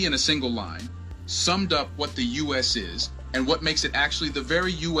 He, in a single line, summed up what the US is and what makes it actually the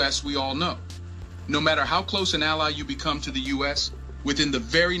very US we all know. No matter how close an ally you become to the US, within the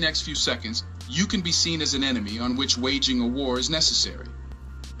very next few seconds, you can be seen as an enemy on which waging a war is necessary.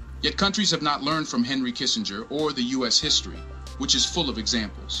 Yet countries have not learned from Henry Kissinger or the US history, which is full of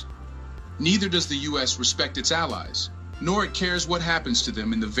examples. Neither does the US respect its allies, nor it cares what happens to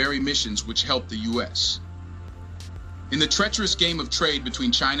them in the very missions which help the US. In the treacherous game of trade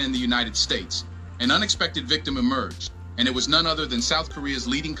between China and the United States, an unexpected victim emerged, and it was none other than South Korea's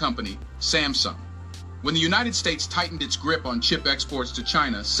leading company, Samsung. When the United States tightened its grip on chip exports to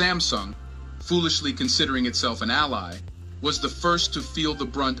China, Samsung, foolishly considering itself an ally, was the first to feel the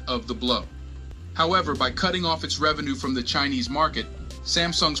brunt of the blow. However, by cutting off its revenue from the Chinese market,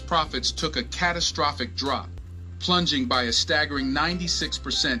 Samsung's profits took a catastrophic drop, plunging by a staggering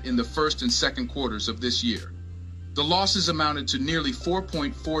 96% in the first and second quarters of this year. The losses amounted to nearly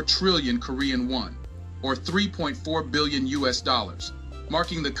 4.4 trillion Korean won, or $3.4 billion US,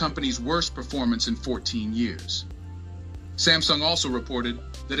 marking the company's worst performance in 14 years. Samsung also reported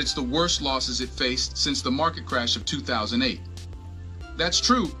that it's the worst losses it faced since the market crash of 2008. That's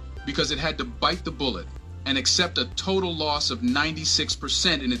true because it had to bite the bullet and accept a total loss of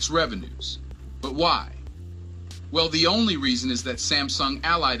 96% in its revenues. But why? Well, the only reason is that Samsung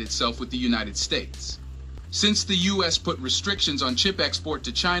allied itself with the United States. Since the US put restrictions on chip export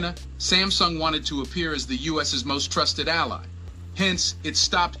to China, Samsung wanted to appear as the US's most trusted ally. Hence, it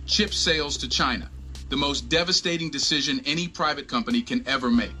stopped chip sales to China, the most devastating decision any private company can ever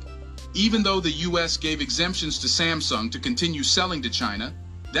make. Even though the US gave exemptions to Samsung to continue selling to China,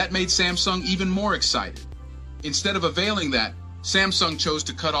 that made Samsung even more excited. Instead of availing that, Samsung chose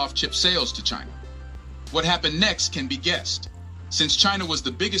to cut off chip sales to China. What happened next can be guessed. Since China was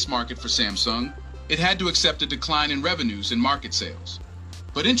the biggest market for Samsung, it had to accept a decline in revenues and market sales.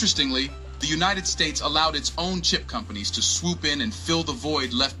 But interestingly, the United States allowed its own chip companies to swoop in and fill the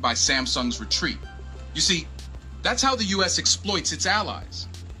void left by Samsung's retreat. You see, that's how the US exploits its allies.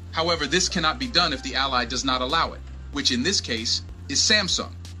 However, this cannot be done if the ally does not allow it, which in this case is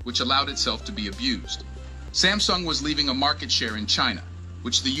Samsung, which allowed itself to be abused. Samsung was leaving a market share in China,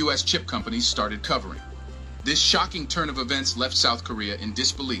 which the US chip companies started covering. This shocking turn of events left South Korea in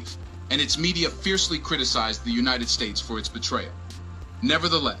disbelief, and its media fiercely criticized the United States for its betrayal.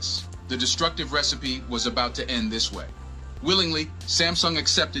 Nevertheless, the destructive recipe was about to end this way. Willingly, Samsung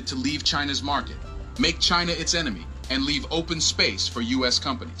accepted to leave China's market, make China its enemy, and leave open space for US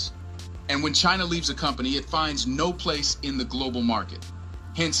companies. And when China leaves a company, it finds no place in the global market.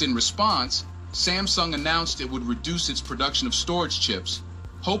 Hence, in response, Samsung announced it would reduce its production of storage chips,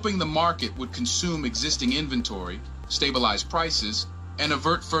 hoping the market would consume existing inventory, stabilize prices, and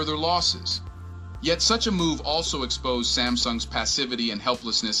avert further losses. Yet such a move also exposed Samsung's passivity and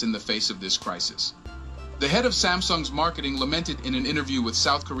helplessness in the face of this crisis. The head of Samsung's marketing lamented in an interview with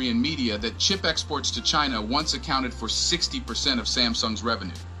South Korean media that chip exports to China once accounted for 60% of Samsung's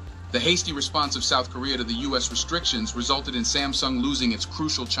revenue. The hasty response of South Korea to the US restrictions resulted in Samsung losing its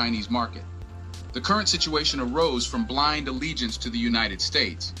crucial Chinese market. The current situation arose from blind allegiance to the United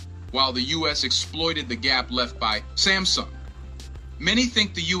States, while the US exploited the gap left by Samsung. Many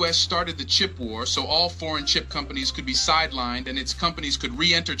think the US started the chip war so all foreign chip companies could be sidelined and its companies could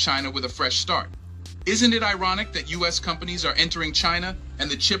re-enter China with a fresh start. Isn't it ironic that US companies are entering China and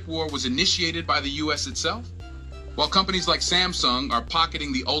the chip war was initiated by the US itself? While companies like Samsung are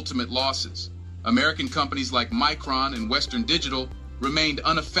pocketing the ultimate losses, American companies like Micron and Western Digital remained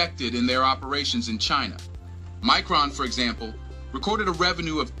unaffected in their operations in China. Micron, for example, recorded a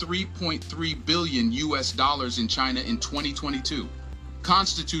revenue of $3.3 billion in China in 2022,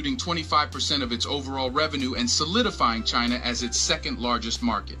 constituting 25% of its overall revenue and solidifying China as its second largest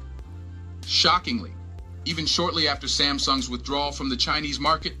market. Shockingly, even shortly after Samsung's withdrawal from the Chinese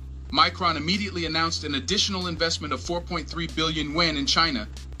market, Micron immediately announced an additional investment of 4.3 billion yuan in China,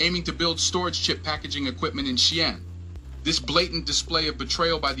 aiming to build storage chip packaging equipment in Xi'an. This blatant display of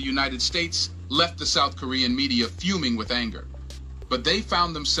betrayal by the United States left the South Korean media fuming with anger. But they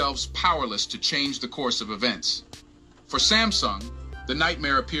found themselves powerless to change the course of events. For Samsung, the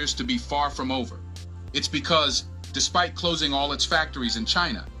nightmare appears to be far from over. It's because, despite closing all its factories in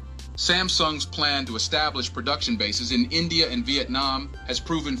China, Samsung's plan to establish production bases in India and Vietnam has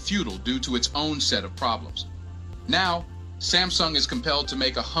proven futile due to its own set of problems. Now, Samsung is compelled to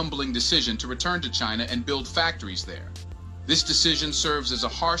make a humbling decision to return to China and build factories there. This decision serves as a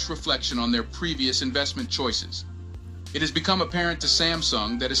harsh reflection on their previous investment choices. It has become apparent to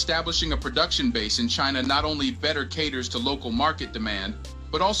Samsung that establishing a production base in China not only better caters to local market demand,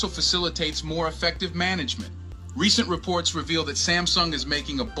 but also facilitates more effective management. Recent reports reveal that Samsung is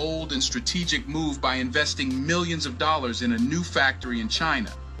making a bold and strategic move by investing millions of dollars in a new factory in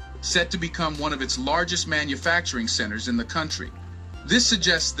China, set to become one of its largest manufacturing centers in the country. This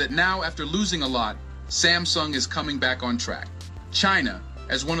suggests that now, after losing a lot, Samsung is coming back on track. China,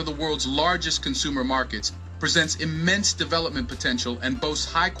 as one of the world's largest consumer markets, presents immense development potential and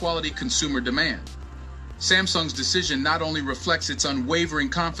boasts high-quality consumer demand. Samsung's decision not only reflects its unwavering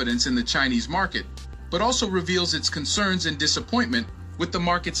confidence in the Chinese market, but also reveals its concerns and disappointment with the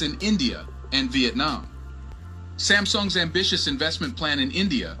markets in India and Vietnam. Samsung's ambitious investment plan in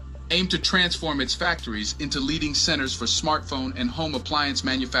India aimed to transform its factories into leading centers for smartphone and home appliance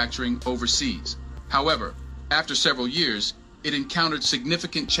manufacturing overseas. However, after several years, it encountered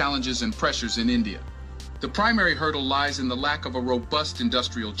significant challenges and pressures in India. The primary hurdle lies in the lack of a robust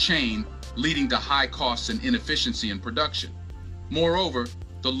industrial chain, leading to high costs and inefficiency in production. Moreover,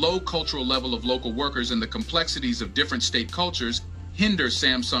 the low cultural level of local workers and the complexities of different state cultures hinder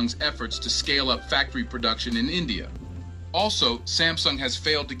Samsung's efforts to scale up factory production in India. Also, Samsung has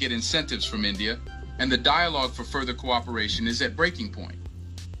failed to get incentives from India, and the dialogue for further cooperation is at breaking point.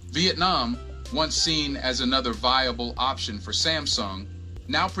 Vietnam, once seen as another viable option for Samsung,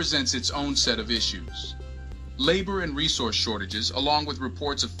 now presents its own set of issues. Labor and resource shortages, along with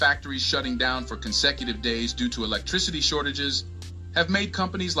reports of factories shutting down for consecutive days due to electricity shortages, have made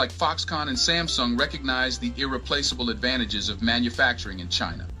companies like Foxconn and Samsung recognize the irreplaceable advantages of manufacturing in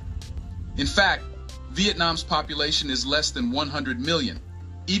China. In fact, Vietnam's population is less than 100 million,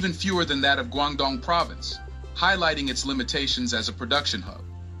 even fewer than that of Guangdong province, highlighting its limitations as a production hub.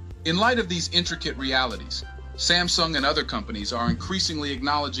 In light of these intricate realities, Samsung and other companies are increasingly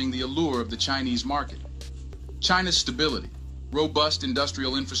acknowledging the allure of the Chinese market. China's stability, robust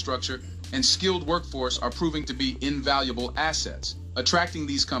industrial infrastructure, and skilled workforce are proving to be invaluable assets, attracting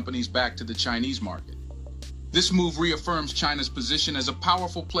these companies back to the Chinese market. This move reaffirms China's position as a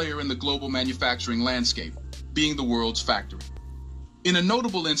powerful player in the global manufacturing landscape, being the world's factory. In a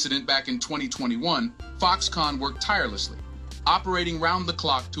notable incident back in 2021, Foxconn worked tirelessly, operating round the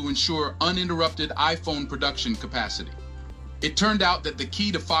clock to ensure uninterrupted iPhone production capacity. It turned out that the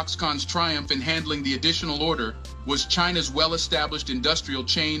key to Foxconn's triumph in handling the additional order was China's well-established industrial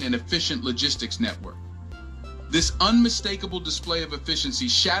chain and efficient logistics network. This unmistakable display of efficiency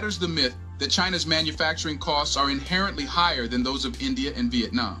shatters the myth that China's manufacturing costs are inherently higher than those of India and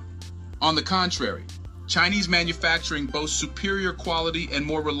Vietnam. On the contrary, Chinese manufacturing boasts superior quality and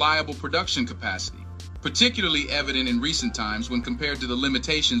more reliable production capacity, particularly evident in recent times when compared to the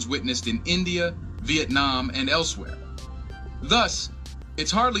limitations witnessed in India, Vietnam, and elsewhere. Thus,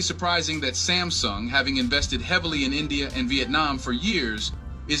 it's hardly surprising that Samsung, having invested heavily in India and Vietnam for years,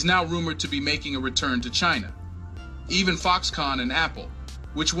 is now rumored to be making a return to China. Even Foxconn and Apple,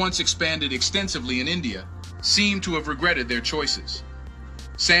 which once expanded extensively in India, seem to have regretted their choices.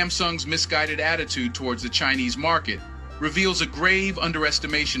 Samsung's misguided attitude towards the Chinese market reveals a grave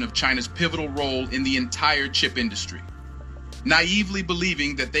underestimation of China's pivotal role in the entire chip industry. Naively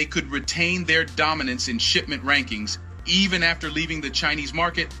believing that they could retain their dominance in shipment rankings even after leaving the Chinese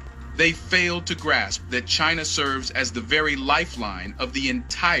market, they failed to grasp that China serves as the very lifeline of the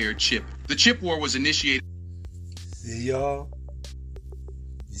entire chip. The chip war was initiated. See y'all?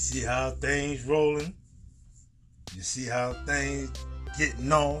 You see how things rolling? You see how things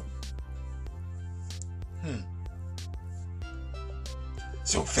getting on?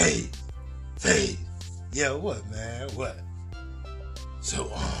 So Fade. Yeah, what, man? What?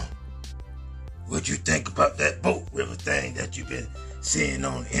 So, what you think about that boat river thing that you've been seeing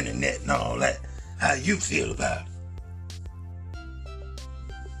on the internet and all that. How you feel about it?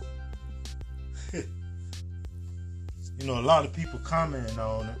 You know, a lot of people commenting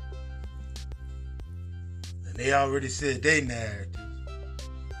on it, and they already said their narrative.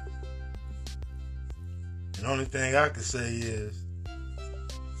 And the only thing I can say is,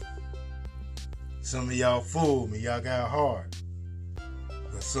 some of y'all fooled me. Y'all got hard.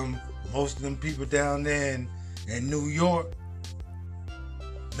 But most of them people down there in New York,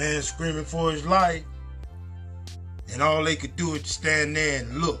 man screaming for his life, and all they could do is stand there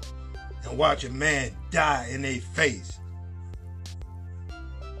and look and watch a man die in their face.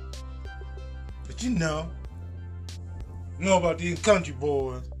 But you know about these country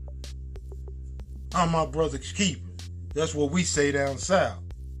boys. I'm my brother's keeper. That's what we say down south.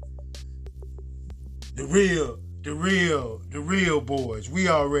 The real boys. We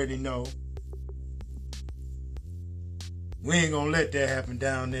already know. We ain't gonna let that happen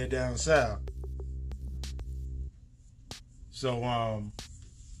down there down south. So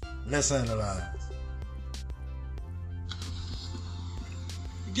let's analyze.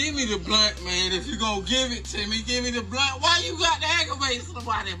 Give me the blunt, man. If you gonna give it to me, give me the blunt. Why you got to aggravate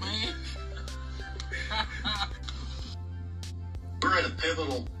somebody, man? We're at a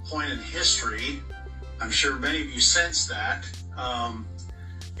pivotal point in history. I'm sure many of you sense that.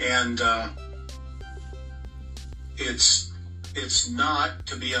 It's not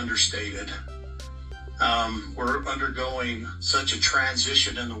to be understated. We're undergoing such a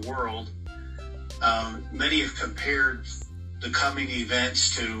transition in the world. Many have compared the coming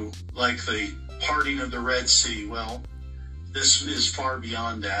events to like the parting of the Red Sea. Well, this is far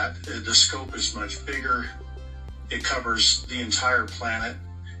beyond that. The scope is much bigger. It covers the entire planet.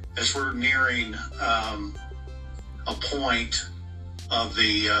 As we're nearing a point of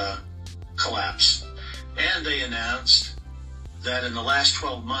the collapse. And they announced that in the last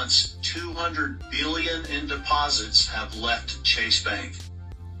 12 months, $200 billion in deposits have left Chase Bank.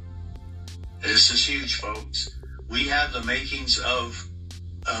 This is huge, folks. We have the makings of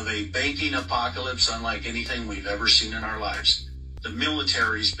a banking apocalypse unlike anything we've ever seen in our lives. The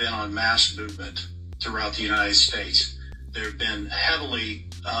military's been on mass movement throughout the United States. There have been heavily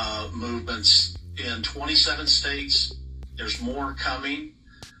movements in 27 states. There's more coming.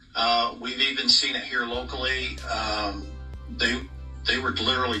 We've even seen it here locally. They were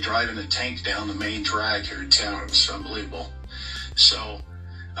literally driving a tank down the main drag here in town. It was unbelievable. So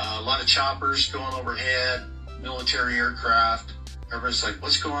a lot of choppers going overhead, military aircraft. Everybody's like,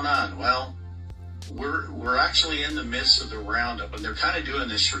 what's going on? Well, we're actually in the midst of the roundup, and they're kind of doing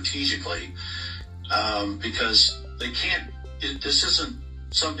this strategically because they can't. This isn't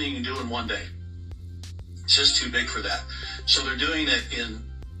something you can do in one day. It's just too big for that. So they're doing it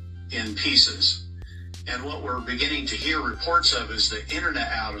in pieces. And what we're beginning to hear reports of is that internet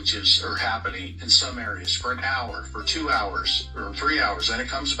outages are happening in some areas for an hour, for 2 hours, or 3 hours, and it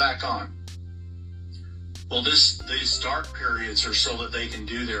comes back on. Well, these dark periods are so that they can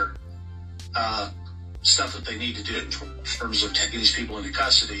do their stuff that they need to do in terms of taking these people into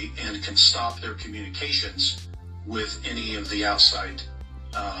custody and can stop their communications with any of the outside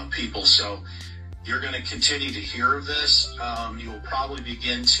people. So you're going to continue to hear of this. You will probably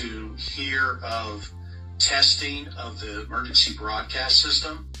begin to hear of testing of the emergency broadcast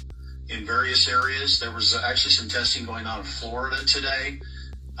system in various areas. There was actually some testing going on in Florida today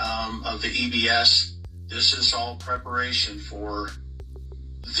of the EBS. This is all preparation for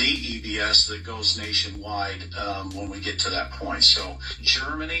the EBS that goes nationwide when we get to that point. So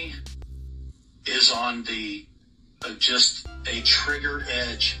Germany is on the just a trigger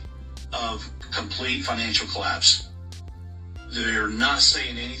edge of complete financial collapse. They're not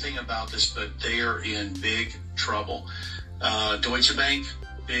saying anything about this, but they are in big trouble. Deutsche Bank,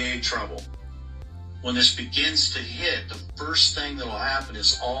 big trouble. When this begins to hit, the first thing that will happen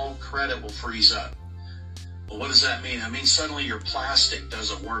is all credit will freeze up. Well, what does that mean? I mean, suddenly your plastic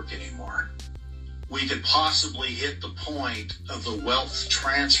doesn't work anymore. We could possibly hit the point of the wealth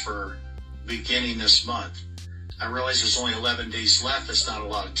transfer beginning this month. I realize there's only 11 days left. That's not a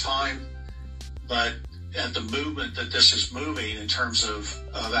lot of time. But at the movement that this is moving in terms of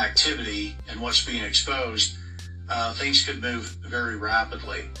activity and what's being exposed, things could move very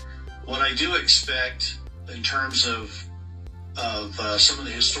rapidly. What I do expect in terms of some of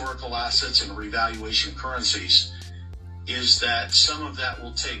the historical assets and revaluation currencies is that some of that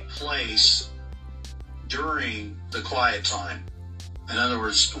will take place during the quiet time. In other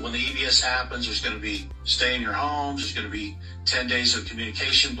words, when the EBS happens, there's going to be stay in your homes, there's going to be 10 days of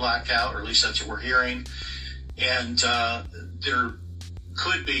communication blackout, or at least that's what we're hearing. And there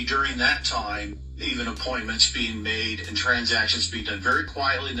could be during that time even appointments being made and transactions being done very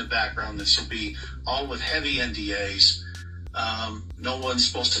quietly in the background. This will be all with heavy NDAs. No one's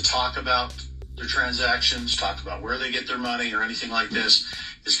supposed to talk about their transactions, talk about where they get their money or anything like this.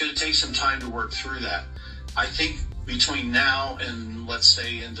 It's going to take some time to work through that. I think between now and let's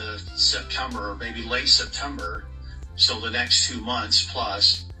say into September or maybe late September, so the next 2 months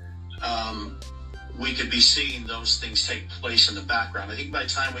plus, we could be seeing those things take place in the background. I think by the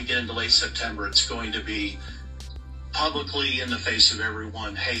time we get into late September, it's going to be publicly in the face of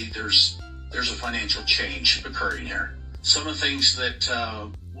everyone, hey, there's a financial change occurring here. Some of the things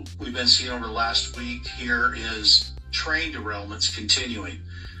that we've been seeing over the last week here is train derailments continuing.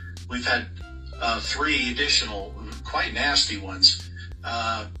 We've had 3 additional quite nasty ones,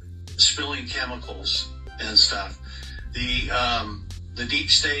 spilling chemicals and stuff. The deep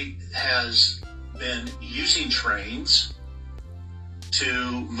state has been using trains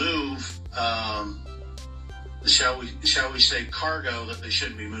to move, shall we say, cargo that they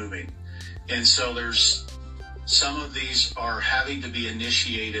shouldn't be moving. And so there's some of these are having to be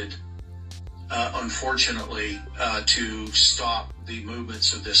initiated, unfortunately, to stop the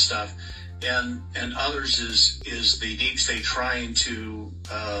movements of this stuff. And others is the deep state trying to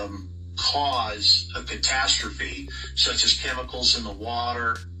cause a catastrophe, such as chemicals in the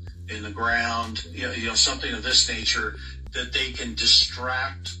water, in the ground, you know, something of this nature that they can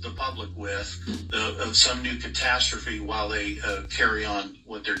distract the public with of some new catastrophe while they carry on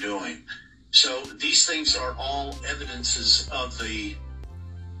what they're doing. So these things are all evidences of the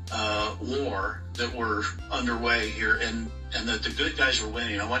war that we're underway here, and that the good guys are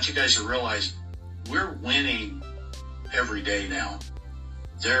winning. I want you guys to realize we're winning every day now.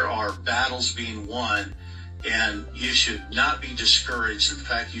 There are battles being won, and you should not be discouraged. In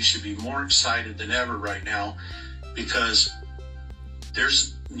fact, you should be more excited than ever right now, because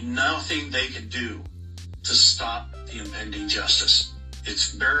there's nothing they can do to stop the impending justice.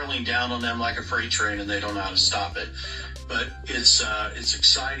 It's barreling down on them like a freight train, and they don't know how to stop it. But it's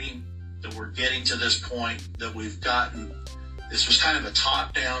exciting that we're getting to this point, that we've gotten. This was kind of a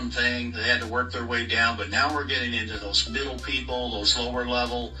top-down thing. They had to work their way down, but now we're getting into those middle people, those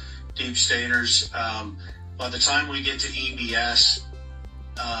lower-level deep staters. By the time we get to EBS,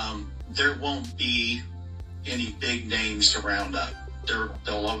 there won't be any big names to round up.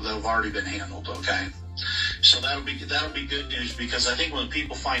 They've already been handled. Okay, so that'll be good news, because I think when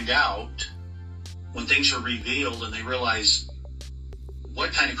people find out, when things are revealed and they realize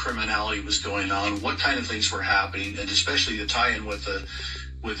what kind of criminality was going on, what kind of things were happening, and especially the tie-in with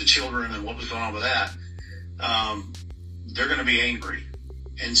the children and what was going on with that, they're going to be angry.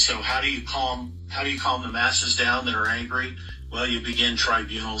 And so how do you calm the masses down that are angry? Well, you begin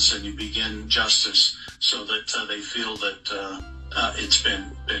tribunals and you begin justice so that they feel that it's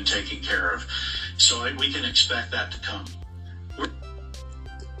been taken care of. So we can expect that to come.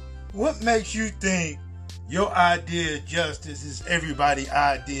 What makes you think your idea of justice is everybody's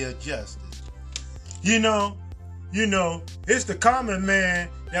idea of justice? You know, it's the common man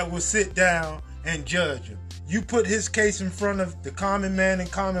that will sit down and judge him. You put his case in front of the common man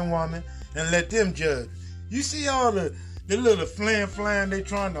and common woman and let them judge. You see all the little flam they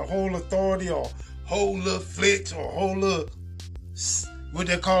trying to hold authority, or hold little flicks, or hold little, what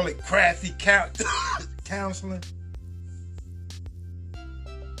they call it, crafty counseling.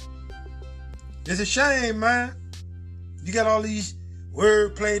 It's a shame, man. You got all these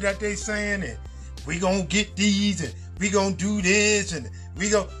wordplay that they saying, and we gonna get these, and we gonna do this, and we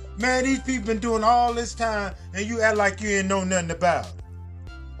go. Man, these people been doing all this time, and you act like you ain't know nothing about it.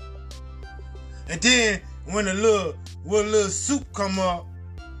 And then when a little soup come up,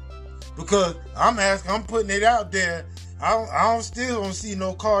 because I'm putting it out there, I still don't see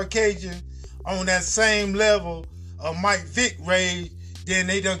no Caucasian on that same level of Mike Vick rage. Then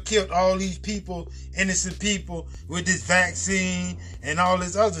they done killed all these people, innocent people, with this vaccine and all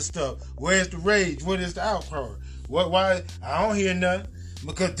this other stuff. Where's the rage? What is the outcry? Why? I don't hear nothing,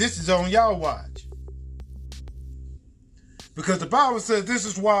 because this is on y'all watch. Because the Bible says this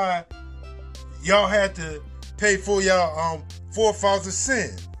is why y'all had to pay for y'all forefathers'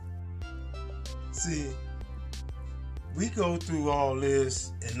 sin. See, we go through all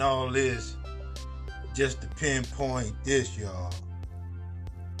this and all this just to pinpoint this, y'all.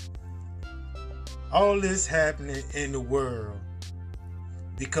 All this happening in the world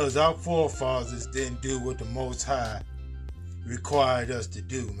because our forefathers didn't do what the Most High required us to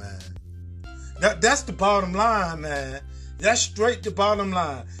do, man. That's the bottom line, man. That's straight the bottom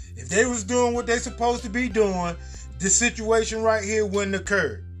line. If they was doing what they supposed to be doing, this situation right here wouldn't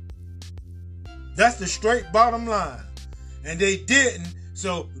occur. That's the straight bottom line. And they didn't,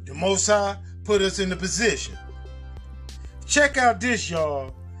 so the Most High put us in the position. Check out this,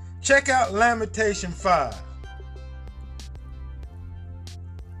 y'all. Check out Lamentation 5.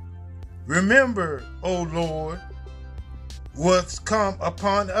 Remember, O Lord, what's come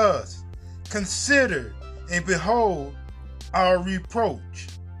upon us. Consider and behold our reproach.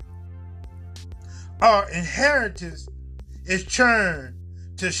 Our inheritance is turned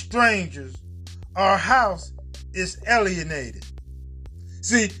to strangers. Our house is alienated.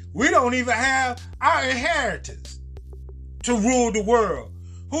 See, we don't even have our inheritance to rule the world.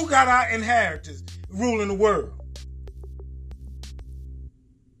 Who got our inheritance ruling the world?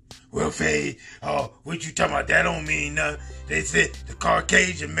 Well, Faye, what you talking about? That don't mean nothing. They said the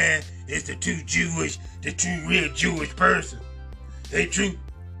Caucasian man is the true real Jewish person. The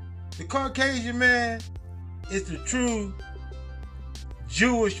Caucasian man is the true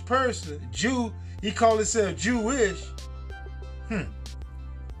Jewish person. Jew, he called himself Jewish.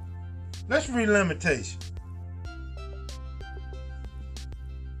 Let's read Lamentation.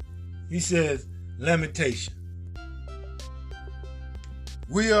 He says, Lamentation.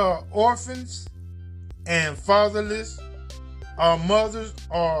 We are orphans and fatherless. Our mothers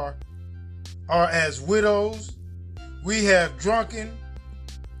are as widows. We have drunken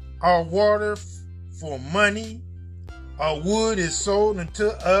our water for money. Our wood is sold unto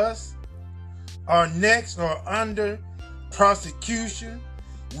us. Our necks are under prosecution.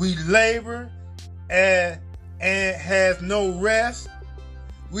 We labor and have no rest.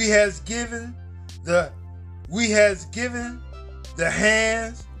 We has given the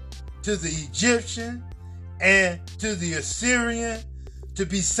hands to the Egyptian and to the Assyrian to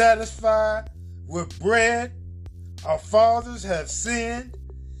be satisfied with bread. Our fathers have sinned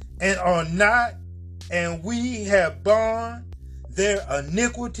and are not, and we have borne their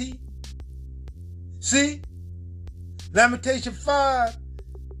iniquity. See? Lamentation 5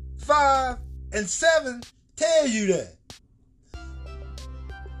 and 7 tell you that.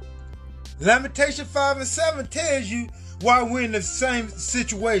 Lamentation 5 and 7 tells you why we're in the same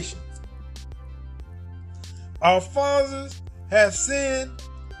situation. Our fathers have sinned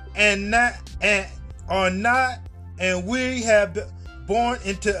and are not, and we have been born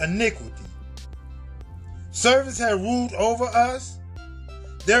into iniquity. Servants have ruled over us.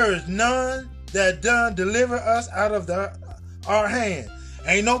 There is none that done deliver us out of our hand.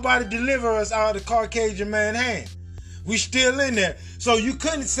 Ain't nobody deliver us out of the Caucasian man's hand. We still in there. So you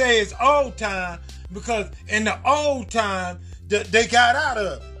couldn't say it's old time, because in the old time, they got out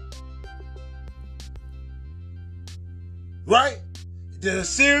of it. Right? The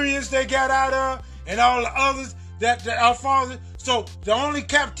Assyrians they got out of, and all the others that our fathers. So the only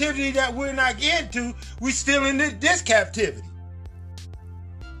captivity that we're not getting to, we still in this captivity.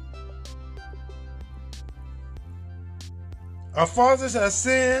 Our fathers have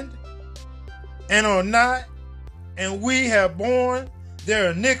sinned and are not, and we have borne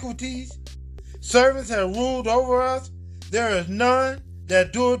their iniquities. Servants have ruled over us. There is none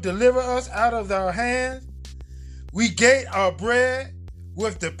that doeth deliver us out of our hands. We gate our bread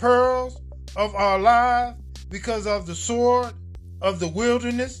with the pearls of our lives because of the sword of the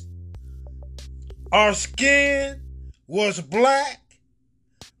wilderness. Our skin was black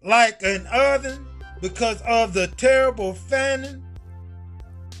like an oven because of the terrible famine.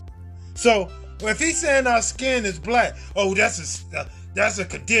 So if he's saying our skin is black, that's a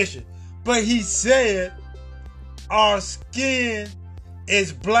condition. But he said our skin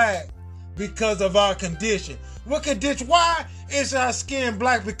is black because of our condition. What condition? Why is our skin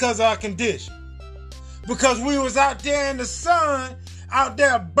black because of our condition? Because we was out there in the sun, out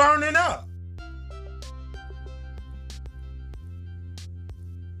there burning up.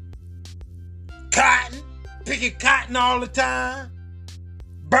 Cotton, picking cotton all the time,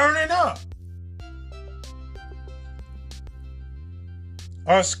 burning up.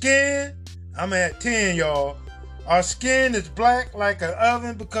 Our skin, I'm at 10, y'all. Our skin is black like an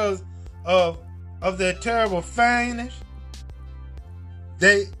oven because of their terrible famish.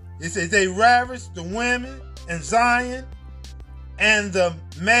 It says they ravished the women in Zion and the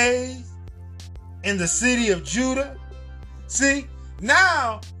maids in the city of Judah. See,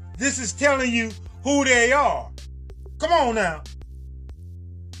 now this is telling you who they are. Come on now.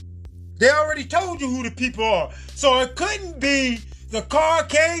 They already told you who the people are. So it couldn't be the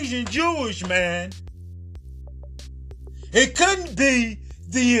Caucasian Jewish man. It couldn't be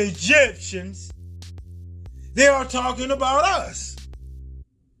the Egyptians. They are talking about us.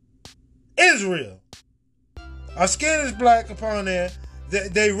 Israel. Our skin is black upon there.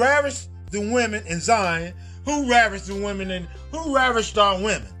 They ravished the women in Zion. Who ravished the women and who ravished our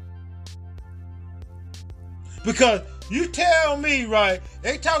women? Because you tell me, right?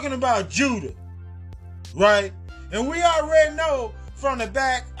 They talking about Judah, right? And we already know from the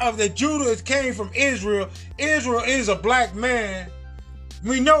back of the Judah came from Israel. Israel is a black man.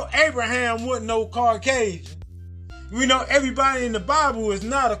 We know Abraham wasn't no Caucasian. We know everybody in the Bible is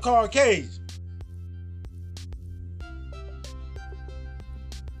not a Caucasian.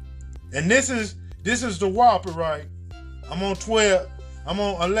 And this is the whopper, right? I'm on 12. I'm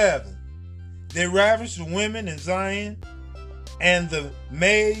on 11. They ravished the women in Zion and the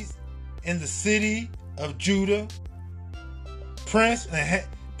maids in the city of Judah. Prince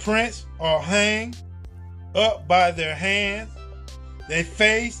are hanged up by their hands. Their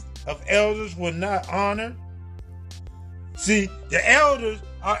face of elders were not honored. See,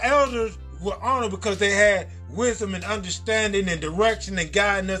 our elders were honored because they had wisdom and understanding and direction and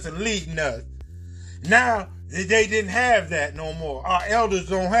guiding us and leading us. Now, they didn't have that no more. Our elders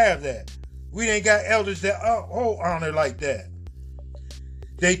don't have that. We ain't got elders that hold honor like that.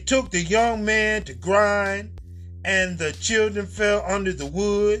 They took the young man to grind, and the children fell under the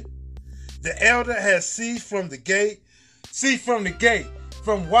wood. The elder has ceased from the gate. Ceased from the gate,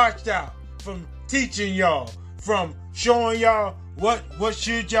 from watched out, from teaching y'all, from showing y'all what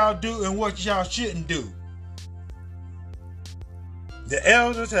should y'all do and what y'all shouldn't do. The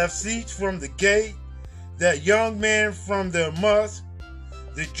elders have ceased from the gate, that young man from their musk.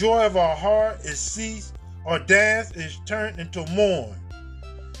 The joy of our heart is ceased, our dance is turned into mourn.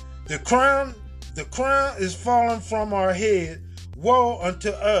 The crown is fallen from our head. Woe unto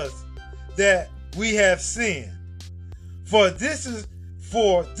us that we have sinned. For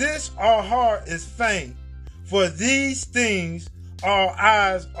this our heart is faint. For these things our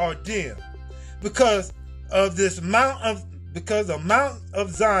eyes are dim. Because the mount of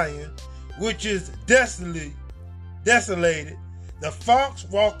Zion, which is desolated, the fox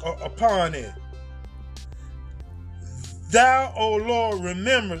walk upon it. Thou, O Lord,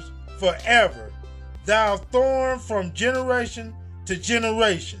 rememberest forever, thou thorn from generation to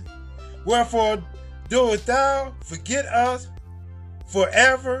generation. Wherefore doest thou forget us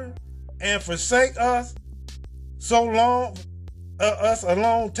forever and forsake us so long, us a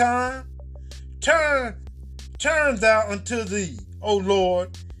long time? Turn thou unto thee, O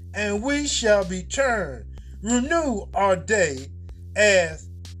Lord, and we shall be turned. Renew our day as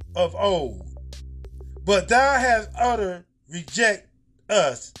of old. But thou hast utterly rejected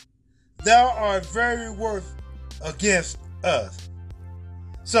us. Thou art very worth against us.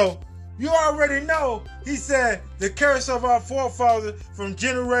 So you already know, he said, the curse of our forefathers from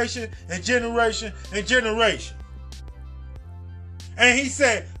generation and generation and generation. And he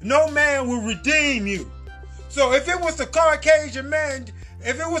said, no man will redeem you. So if it was the Caucasian man,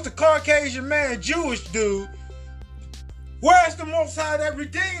 Jewish dude, where's the Most High that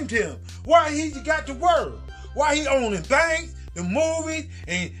redeemed him? Why he got the world? Why he owning banks, the movies,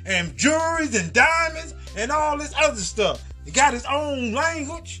 and jewelry and diamonds and all this other stuff? He got his own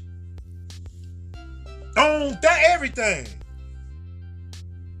language, own everything.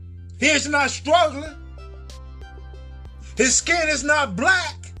 He's not struggling. His skin is not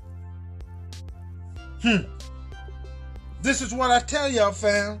black. This is what I tell y'all,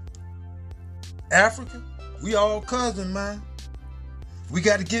 fam. Africa, we all cousins, man. We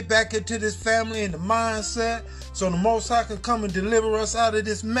got to get back into this family and the mindset so the Most High can come and deliver us out of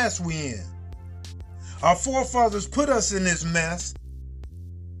this mess we in. Our forefathers put us in this mess.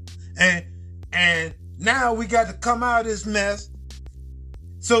 And now we got to come out of this mess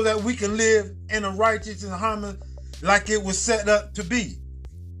so that we can live in a righteous and harmony like it was set up to be.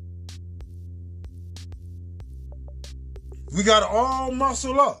 We got to all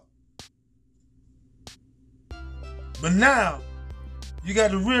muscle up. But now, you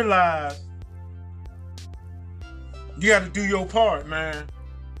got to realize you got to do your part, man.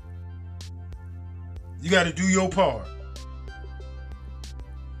 You got to do your part.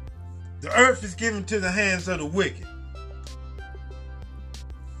 The earth is given to the hands of the wicked.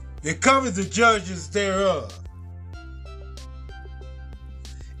 It covers the judges thereof.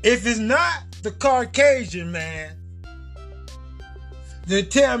 If it's not the Caucasian man, then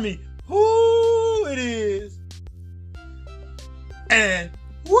tell me who it is and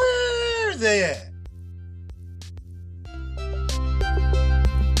where they at.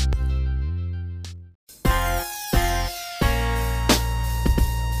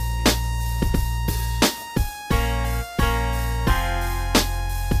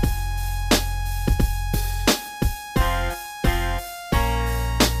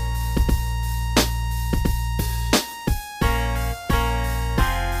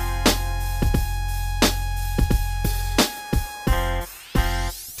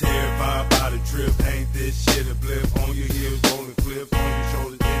 about a trip. Ain't this shit a blip? On your heels, rolling flips, on your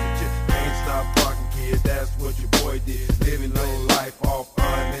shoulders, in the chip. Can't stop parking, kid, that's what your boy did. Living low life off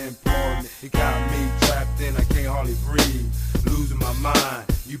unemployment. It got me trapped in, I can't hardly breathe. Losing my mind,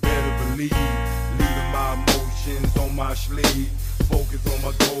 you better believe. Leaving my emotions on my sleeve. Focus on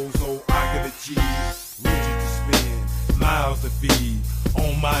my goals so I can achieve. Riches to spend, miles to feed.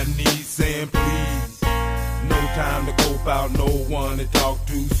 On my knees saying please. No time to cope out, no one to talk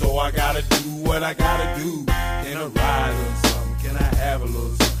to. So I gotta do what I gotta do. Can I ride a little something? Can I have a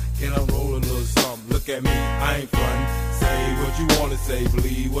little something? Can I roll a little something? Look at me, I ain't frontin'. Say what you wanna say,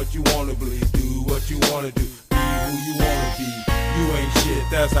 believe what you wanna believe. Do what you wanna do, be who you wanna be. You ain't shit,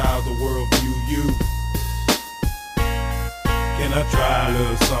 that's how the world view you. Can I try a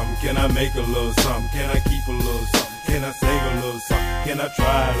little something? Can I make a little something? Can I keep a little something? Can I save a little something? Can I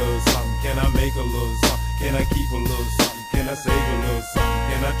try a little something? Can I make a little something? Can I keep a little something? Can I save a little something?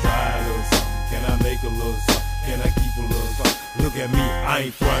 Can I try a little something? Can I make a little something? Can I keep a little something? Look at me, I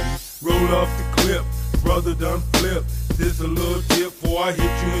ain't frontin'. Roll off the clip, brother done flip. This a little tip before I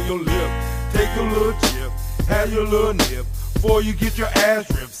hit you in your lip. Take a little chip, have your little nip. Before you get your ass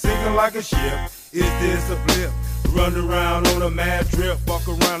ripped, sinking like a ship. Is this a blip? Run around on a mad trip, fuck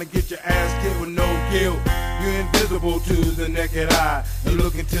around and get your ass kicked with no guilt. You're invisible to the naked eye. You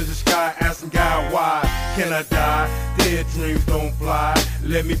look into the sky, asking God why. Can I die? Dead dreams don't fly.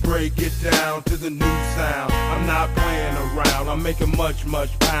 Let me break it down to the new sound. I'm not playing around, I'm making much,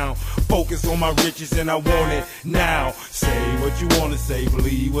 much pound. Focus on my riches and I want it now. Say what you wanna say,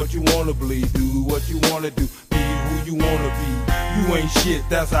 believe what you wanna believe. Do what you wanna do, be who you wanna be. You ain't shit,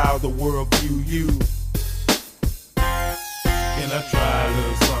 that's how the world view you. Can I try a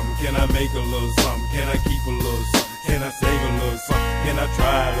little something? Can I make a little something? Can I keep a little something? Can I save a little something? Can I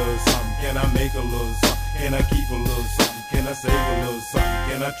try a little something? Can I make a little something? Can I keep a little something? Can I save a little something?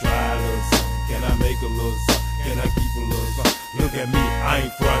 Can I try a little something? Can I make a little something? Can I keep a little something? Look at me, I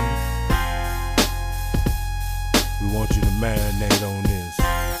ain't frontin'. We want you to marinate on this.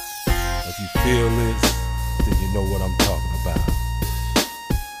 If you feel this, then you know what I'm talking about.